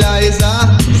the Eliza,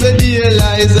 say the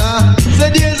Eliza. Say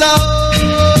there's a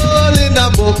hole in the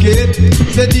bucket.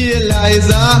 Say the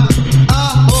Eliza, a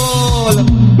hole.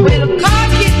 Well,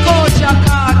 cock it, Koja,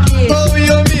 cock it. Oh,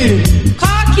 you mean?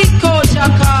 Cock it, Koja,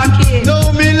 cock it.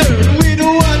 No, me learn. We do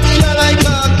what shall I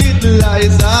cock it,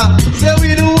 Liza. Say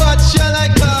we do what shall I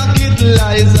cock it,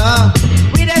 Liza.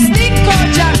 With a stick,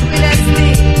 Koja, with a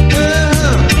stick.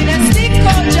 With a stick,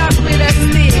 Koja, with a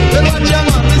stick. Well, watch your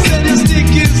man. Me say the stick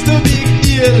is the big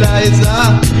deal, Liza.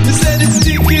 Me say the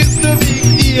stick is the big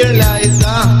deal,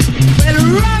 Liza. Well,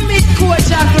 ram it,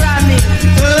 Koja, ram it.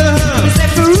 Me say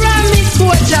for ram it,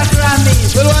 Koja, ram it.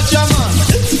 Well, watch your man.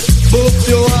 Boop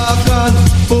you walk on,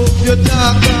 boop you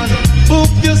talk on.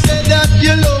 Boop you say that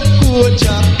you love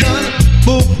Kojak on.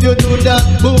 Boop you do that,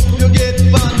 boop you get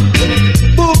fun.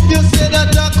 Boop you say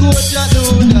that a Kojak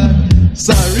do that.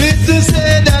 Sorry to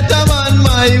say that I'm on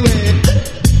my way.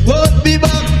 Won't be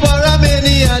back for a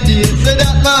many a day. Say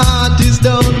that my heart is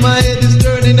down, my head is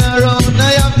turning around.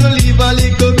 I have to leave a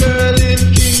little girl in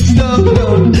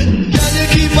Kingston. Can you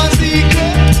keep a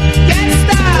secret? Yes,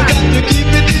 sir. You got to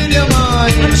keep it in your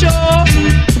mind. Sure.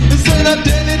 You say not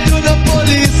tell it to the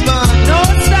policeman. No,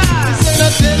 sir. You say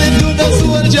not tell it to the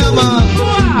soldier man.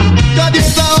 Cause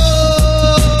there's a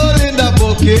hole in the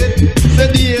bucket. Say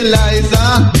the Eliza,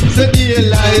 say the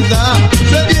Eliza.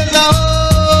 Say there's a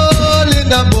hole in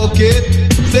the bucket.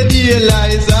 Say the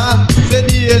Eliza, say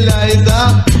the Eliza.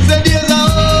 Say there's a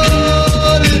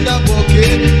hole in the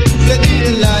bucket. Say the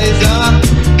Eliza,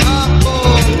 a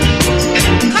hole.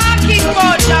 Cock it,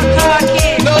 Koja, cock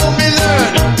it. Now me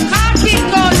learn. Cock it,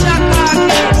 Koja,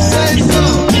 cock it. Say so.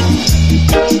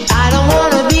 I don't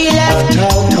wanna be left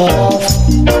out of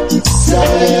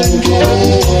Zion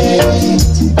Gate.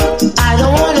 I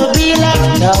don't wanna be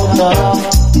left out of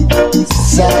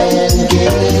Zion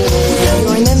Gate.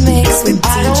 You're in the mix with I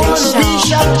don't DJ wanna be Sean.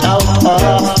 shut out of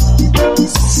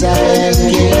Zion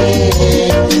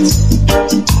Gate.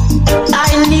 I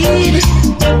need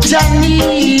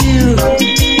you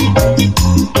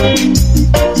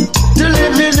to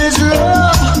live in this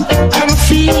love and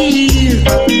feel.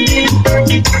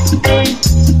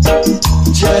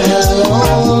 Just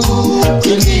alone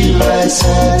can give my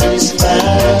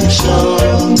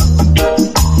satisfaction.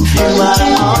 Fill my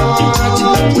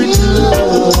heart with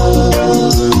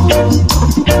love.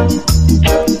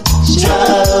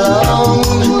 Just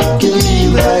alone can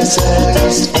give my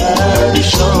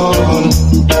satisfaction.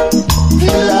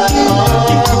 Fill my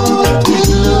heart with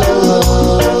love.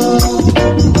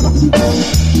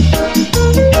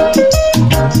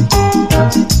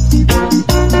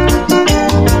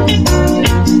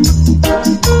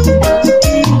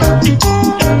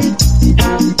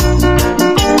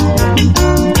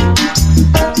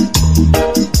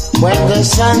 When the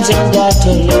sun's in, got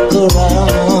to look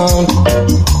around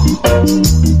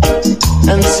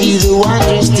and see the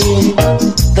wondrous thing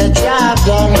that you have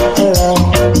done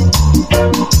around.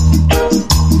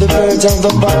 The birds and the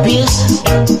puppies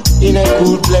in a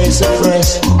cool place of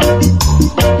rest,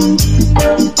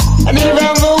 and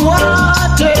even the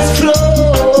waters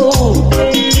flow,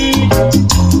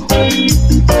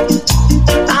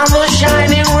 and the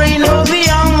shining rainbow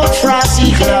beyond the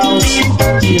frosty clouds,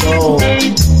 you know.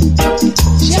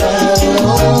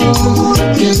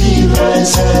 Can give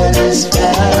us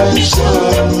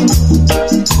satisfaction.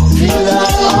 Fill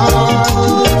our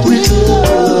heart with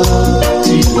love.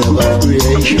 See the web of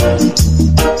creation.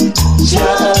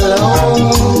 Jah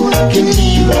alone can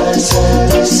give us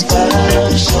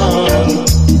satisfaction.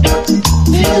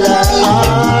 Fill our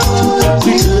heart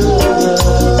with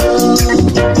love.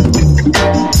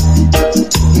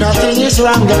 Nothing is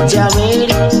wrong that Jah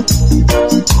made.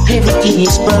 Everything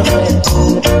is perfect,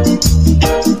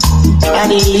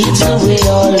 and He leads the way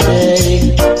all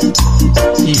day.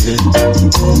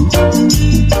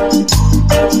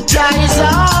 Jah is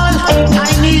all I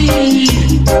need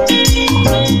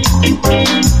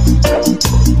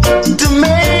to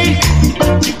make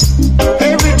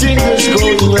everything that's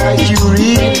going right. You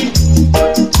read,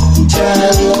 Jah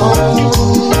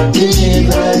alone can give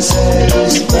us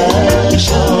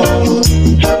satisfaction.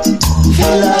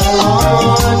 Fill our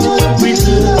heart with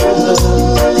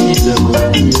love. He's a good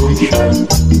creation. creation.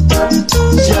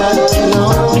 Just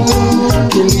alone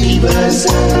can give us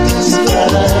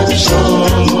satisfaction.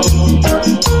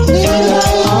 Fill our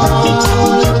heart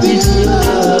with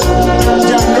love.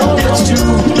 Just know it's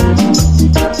true.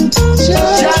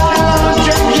 Just alone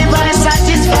can give us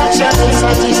satisfaction,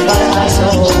 satisfy my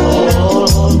soul.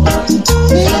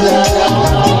 Fill our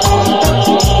heart.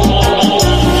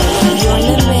 You're in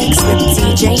the mix with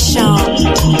DJ Sean.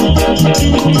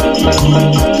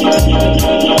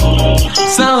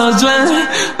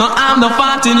 No, I'm no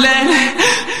party lady.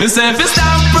 Me say if you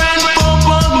stop spread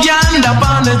propaganda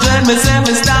upon the dread. Me say if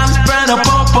you stop spread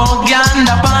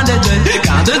propaganda upon the dread.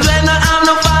 Cause the dread no I'm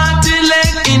no party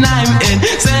leg in I'm head.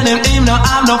 Send him no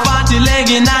I'm no party leg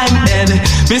in I'm head.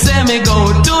 Me say me go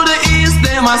to the east,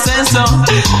 them I say so.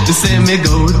 Me say me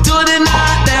go to the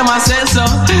north, them I say so.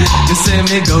 Me say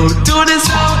me go to the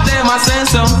south, them I say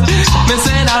so. Me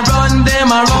say I run them,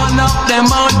 I run up them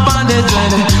out upon the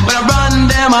dread. But I run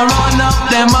them, I run up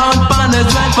them out upon the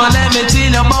dread. For let me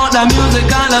tell you about the music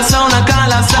and the sound and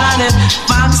call a sounding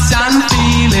facts and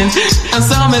feelings. And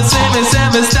so me say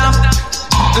me stop.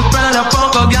 Spread a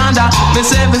propaganda. Me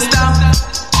say me stop.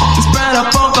 Spread a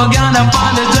propaganda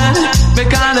upon the dread.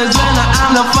 Because the dread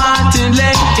I'm the fighting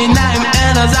leg. In I'm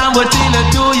enders I will tell it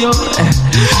to you.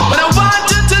 But I want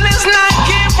you to listen and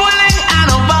carefully. I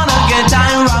don't wanna get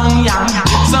time wrong, yeah.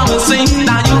 Some will sing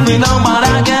that you be know, but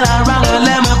I get it wrong. And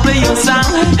let me play your song.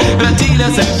 But tell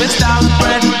us if it's stop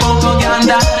spread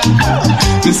propaganda.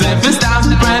 You say if it's stop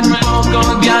spread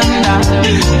propaganda.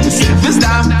 You say if it's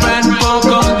stop spread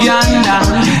propaganda.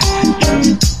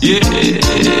 Yeah.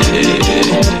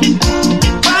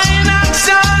 Fine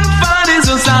action, fun is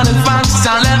a sound and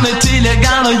function. Let me tell you,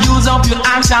 gotta use up your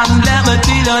action. Let me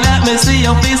tell you, let me see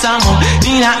your face. I'm on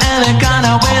in any kind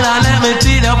of way. Now let me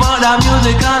tell you about the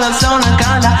music and the sound and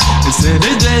color. You say the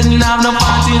dread have no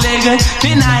party leg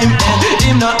in I'm head.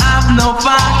 Him no have no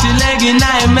party leg in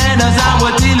I'm head. As I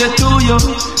will tell it to you.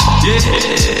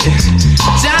 Yeah.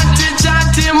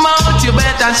 Chatty mouth, you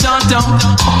better shut up.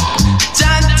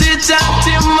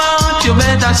 Chatty mouth, you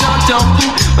better shut up.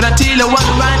 But I tell you what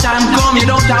the right time come, you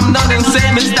don't have nothing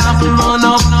say. Me stop run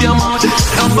up your mouth.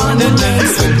 Up on the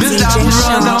place. Me stop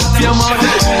run up your mouth.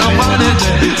 Up on the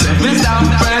place. Me stop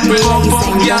spread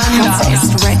propaganda.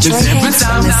 Me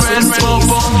stop spread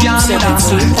propaganda.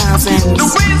 The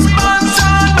response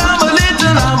I'm a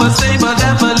little of a say, but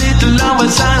that's a little of a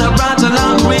shine. I brought a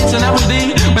long reach and every day.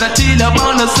 But I tell you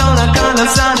about the sound, I call the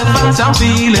sound, the fast I'm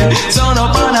feeling. So no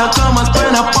bother come and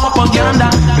spread a propaganda.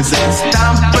 Me say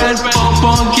stop spread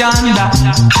propaganda.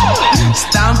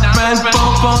 Stop spread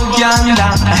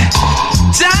propaganda.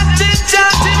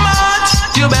 Chatty much.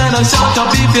 You better shut up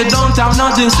if you don't have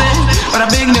nothing to say. But I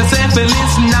beg you say if you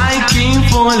listen, I keep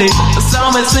fully.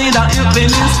 Some may say that if you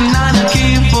listen, I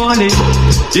keep fully.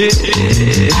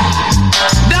 Yeah.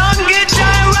 Don't get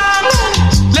time wrong.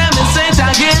 Let me say it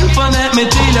again for let me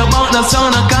tell you about the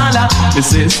sound of color.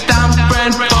 This is stamp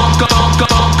brand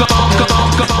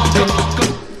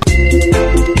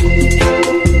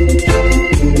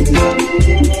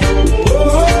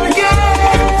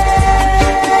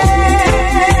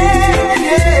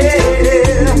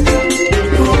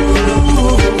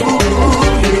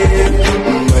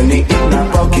Money in my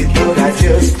pocket, but I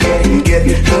just can't get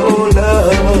no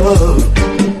love.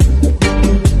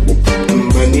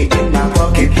 Money in my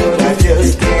pocket, but I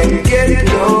just can't get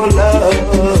no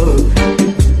love.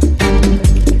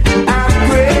 I'm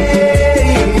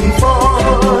praying for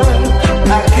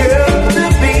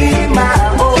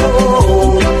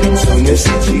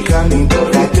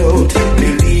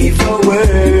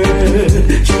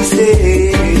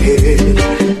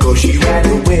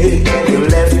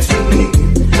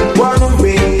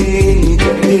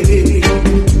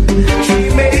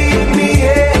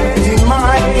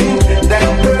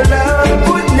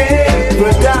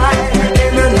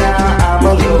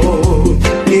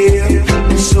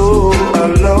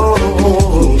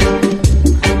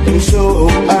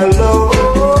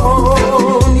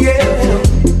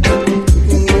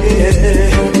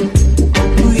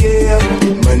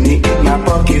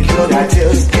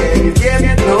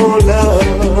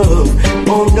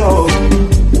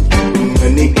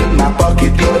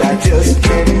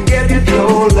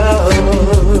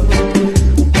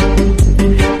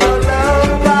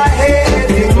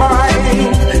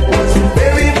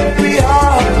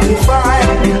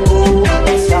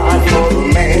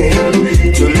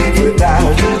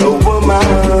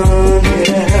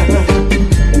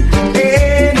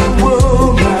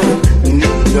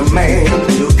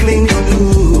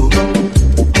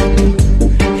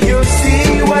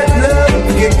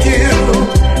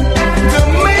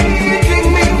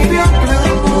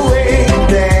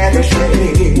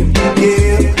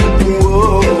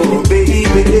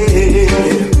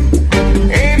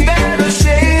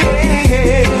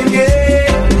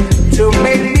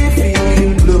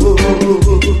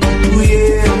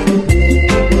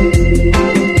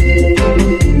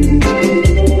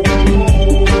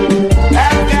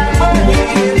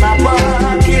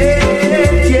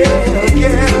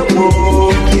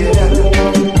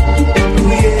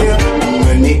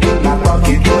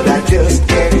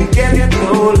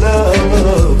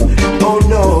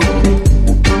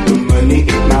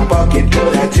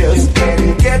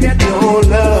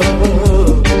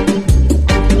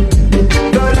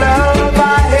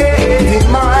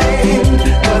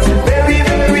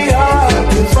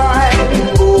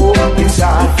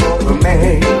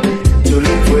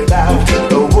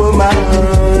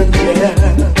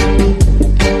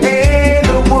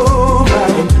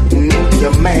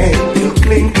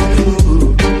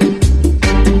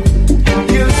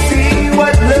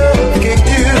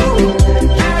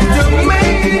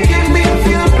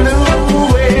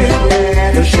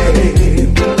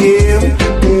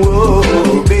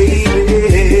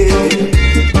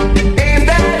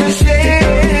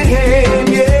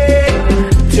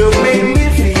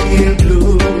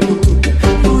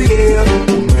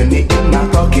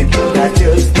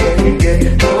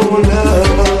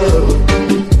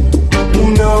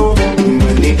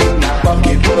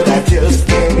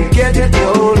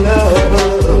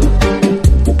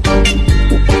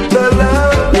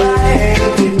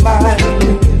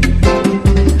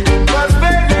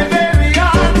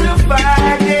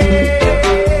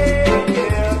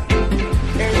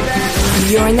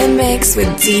mix with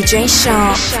DJ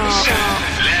Sharp.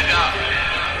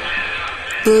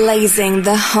 Blazing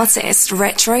the hottest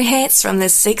retro hits from the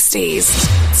 60s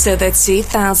to the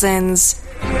 2000s.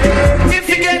 If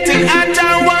you're getting hot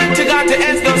and want, you got to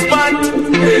end the spot.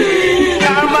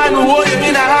 Our man who hold you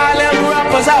in a Harlem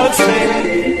rappers outside.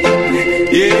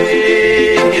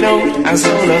 Yeah, you know, and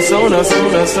sonos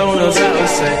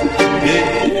outside.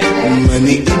 Yeah.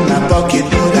 Money in my pocket,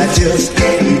 but I just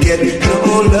can't get no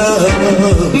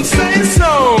love. Say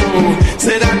so.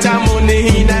 Say that I'm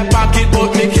money in my pocket, but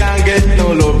me can't get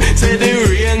no love. Say the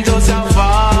rain just a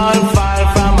fall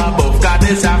from above. Cause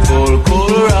this a cold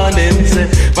running. Say,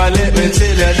 but let me tell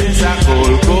you, this a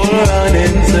cold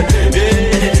running. Say,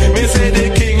 yeah. Me say the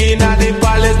king in the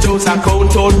palace just a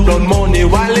count out blood money,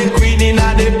 while the queen in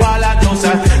the palace just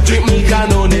a drink milk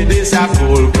and honey. This a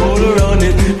cold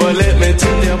running. But let me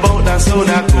tell you about that sound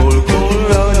a cold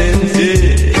running.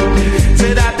 Yeah.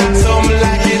 Say that I some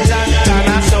like it and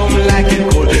I some like it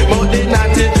cold. But they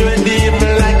not it ready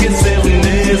even like it's 7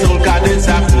 days old. Cause this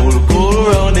a cold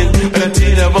running. When I tell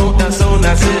you about that sound,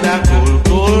 I say that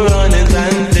cold running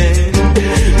and then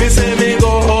me say me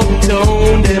go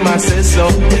uptown, them I say so.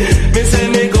 Me say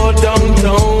me go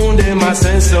downtown, them I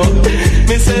say so.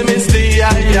 Me say me stay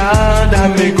a yard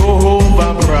and me go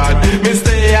over broad. Me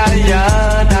stay a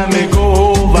yard and me go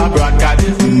over broad.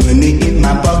 Money in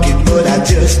my pocket, but I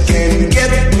just can't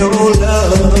get no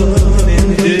love.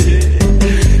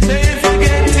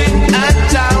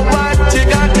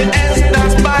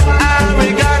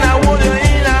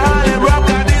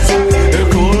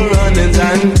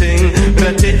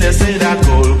 Say that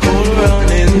cold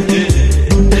running, yeah.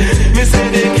 Me say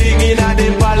the king in the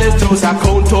palace just a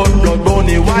count out blood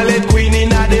money, while the queen in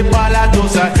the palace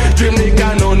just a dream the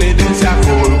cannon. This a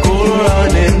cold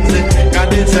running, got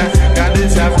this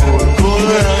a cold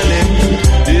running,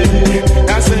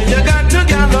 yeah. I say you got to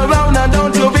gather round and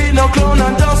don't you be no clown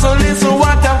and just listen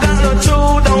what I've got to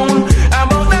chew down.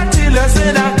 About that till I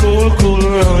say that cold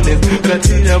running. But I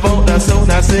tell you about that sound,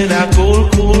 I say that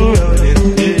cold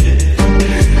running, yeah.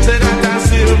 Say that the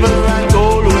silver and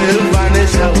gold will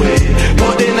vanish away,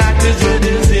 but the night is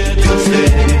here to stay.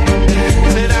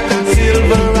 Say that the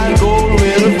silver and gold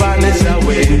will vanish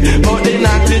away, but the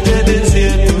night is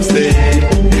here to stay.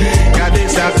 Got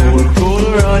this a cold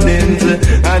running,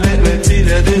 and let me tell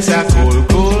you this a cold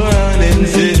running.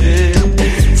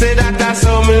 Say that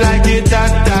some like it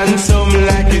hot and some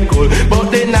like it cold, but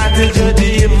the night is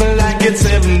even like it's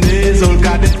 7 days old.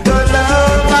 Got it the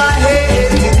love I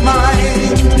hate is mine.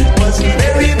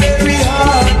 Very, very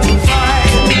hard to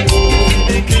find.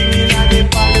 The king in the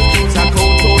palace goes a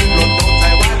count out blood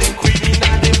outside, while the queen in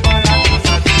the palace goes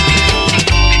a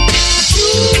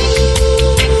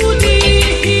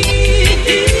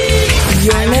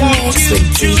You're in the mix with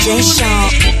DJ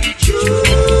Sharp.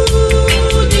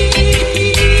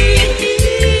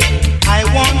 I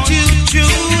want you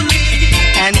truly,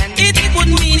 and it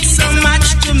would mean so much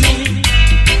to me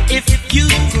if you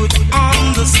could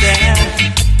understand.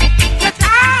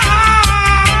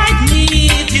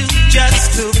 Just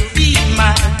to be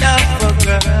my lover,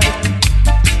 girl.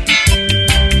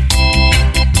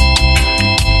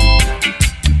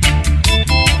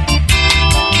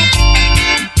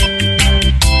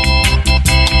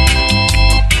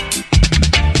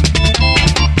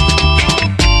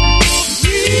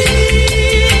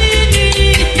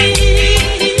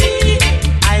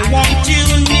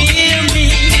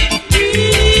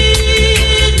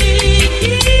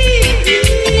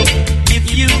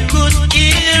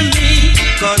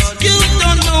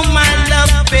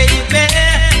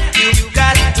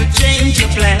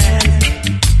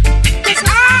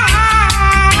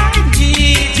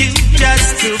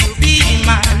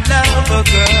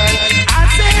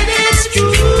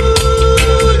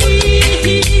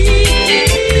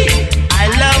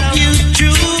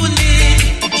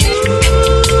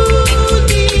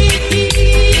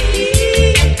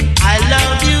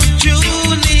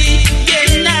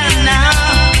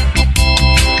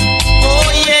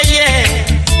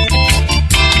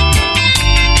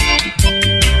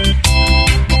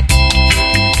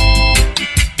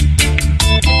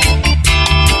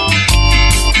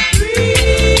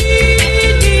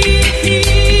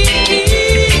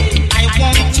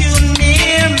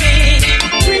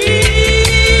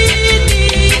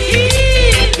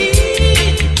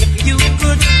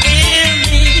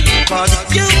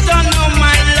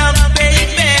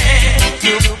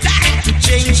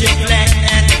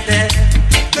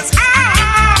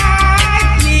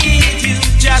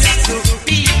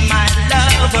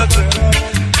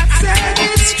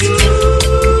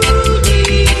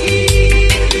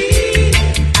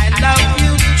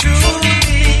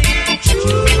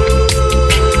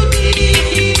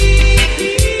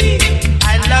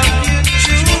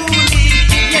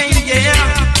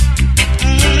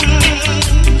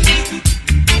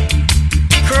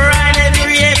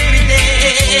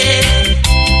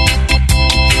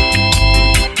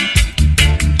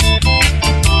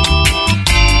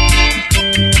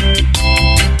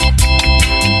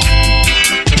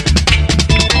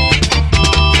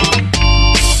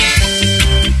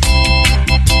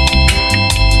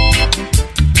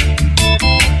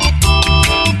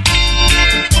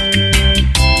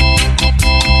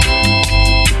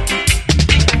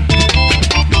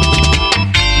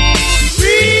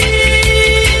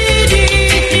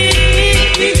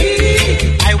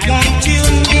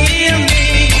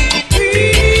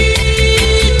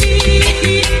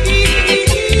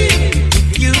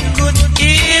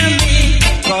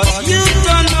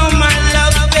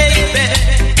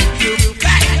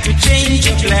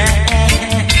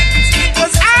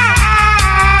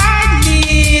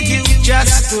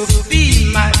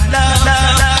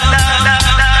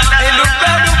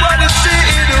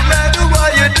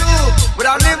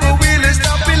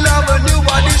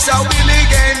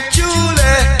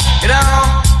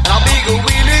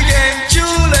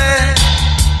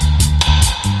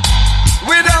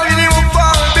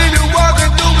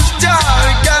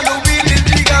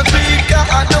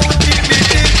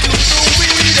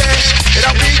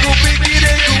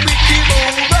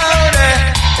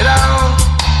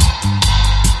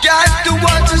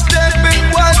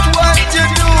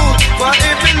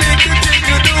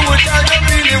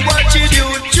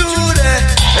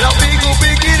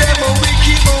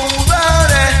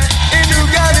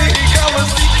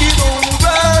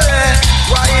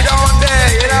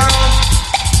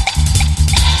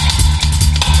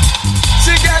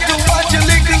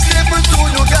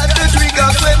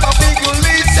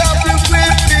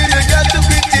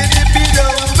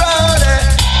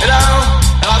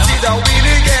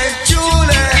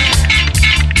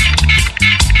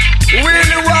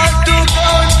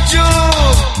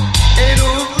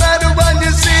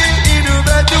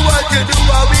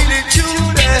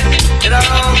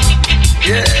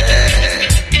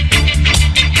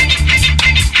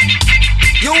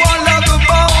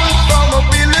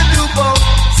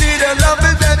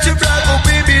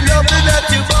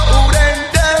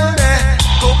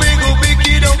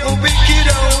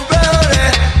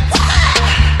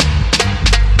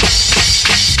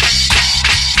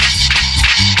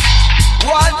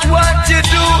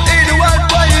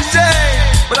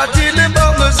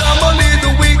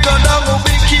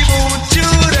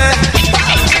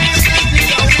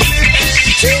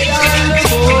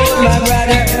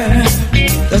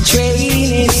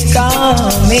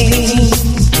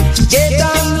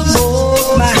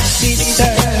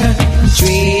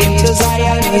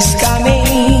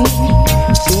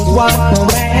 Don't want no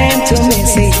man to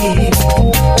miss it.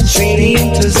 Straight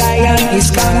into Zion is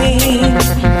coming.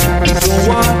 Don't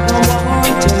want no one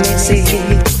to miss it.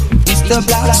 It's the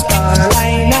Black Star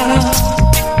Liner.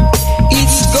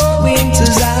 It's going to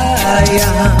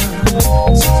Zion.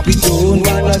 We don't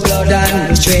want no blood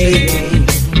on the train.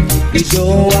 We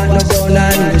don't want no blood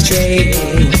on the train.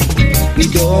 We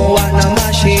don't want no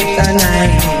mash it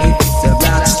tonight. It's the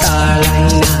Black Star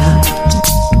Liner.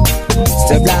 It's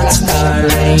the Black Star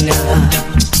Liner.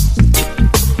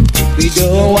 We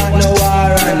don't want no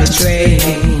war on the train.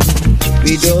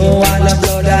 We don't want no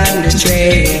blood on the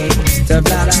train. It's the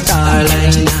Black Star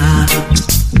Liner.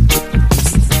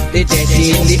 They dead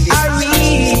in the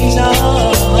arena.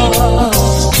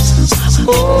 Oh,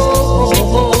 oh,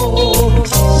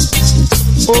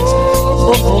 oh.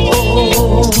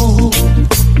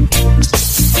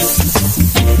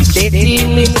 Dead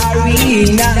in the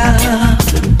arena.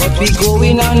 But we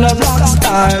going on the Black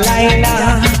Star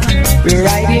Liner. We're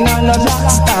riding on the Black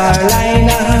Star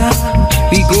Liner.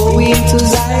 We going to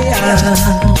Zion.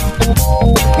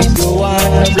 We don't want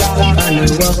the block and the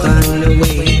rock on the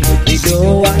way. We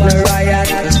don't want the riot,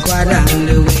 the squad on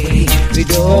the way. We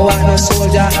don't want no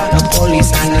soldier, no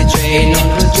police on the train. Not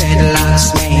the dreadlocks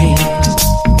man.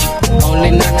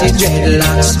 Only not the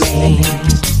dreadlocks man.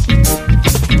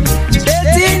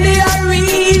 Death in the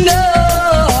arena.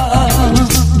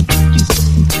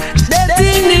 Death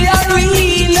in the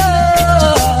arena.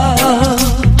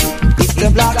 It's the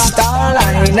Black Star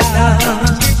Liner.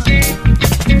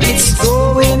 It's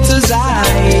going to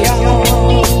Zion.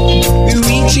 We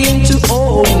reaching to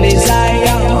only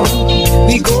Zion.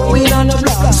 We going on the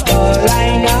Black Star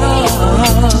Liner.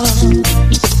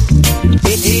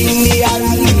 It's in the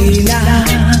arena.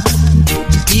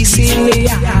 It's in the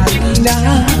arena.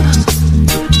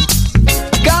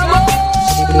 Come on,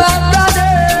 my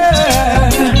brother.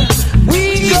 We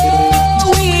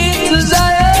going to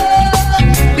Zion.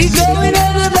 We going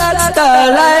on the Black Star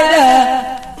Liner.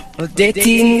 Death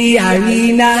in the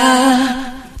arena.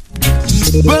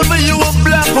 Whether you are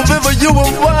black or whether you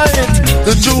are white,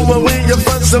 the true away you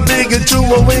find some big and true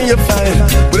away you fight.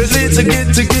 But it's need to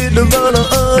get together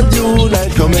on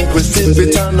unite. Come make we step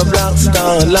it on the Black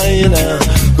Star Liner.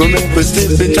 Come make we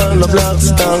step it on the Black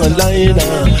Star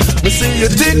Liner. We see you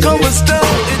think of a star,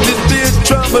 it is big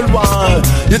trouble war.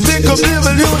 You think of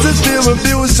evil use it, fear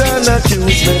abuse and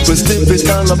accuse. Make we step it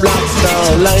on the Black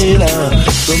Star Liner.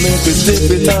 Come make we step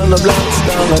it on the Black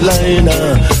Star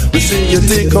Liner. We see you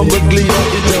think of a glee,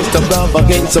 it's just a brother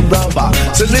against a brother.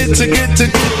 So let's get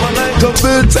one like a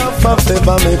bird off of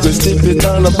feather. Make we step it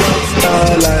on the Black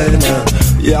Star Liner.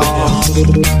 Yeah.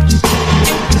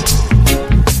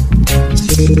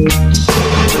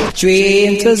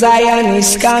 Train to Zion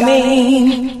is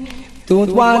coming.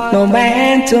 Don't want no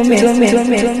man to miss. Love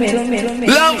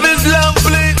is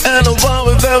lovely and a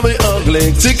war is very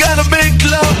ugly. You gotta make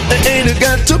love, and you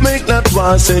got to make that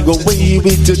war. Say go away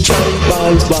with your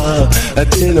tribal war. I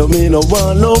tell me no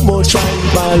want no more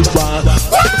tribal war.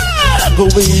 Go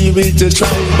away with your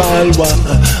tribal war.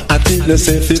 I tell you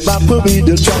say if I will be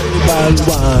the tribal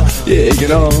war. Yeah, you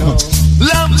know.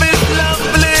 Love is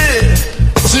lovely.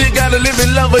 So you gotta live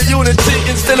in love and unity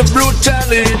instead of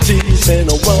brutality. Say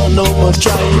no one, no more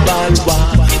tribal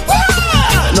war.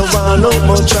 No one, no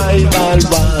more tribal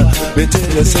war. Me tell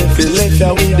you say if you left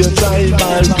you with your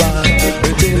tribal war.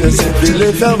 Me tell you say if you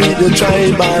left you with your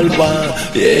tribal war.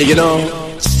 Yeah, you know.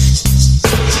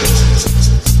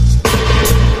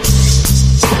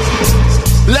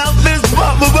 Love is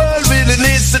what the world really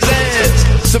needs today.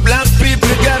 So black people,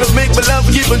 you gotta make my love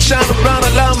keep on shining bright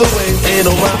along the way. Ain't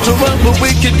no matter what the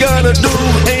wicked gonna do.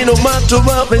 Ain't no matter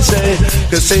what they say.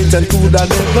 Cause Satan could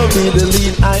have never be the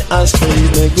lead I ask for.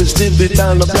 Make we still be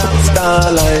on the Black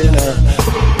Star Liner.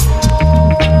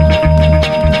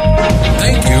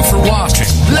 Thank you for watching.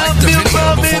 Like the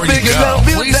video before you go.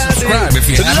 Please subscribe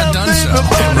if you haven't done so.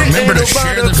 And remember to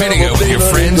share the video with your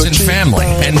friends and family.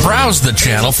 And browse the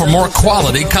channel for more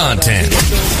quality content.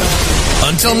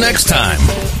 Until next time,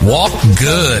 walk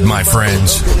good, my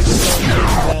friends.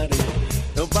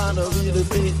 Nobody really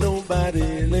beat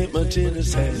nobody, let my chin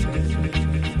say.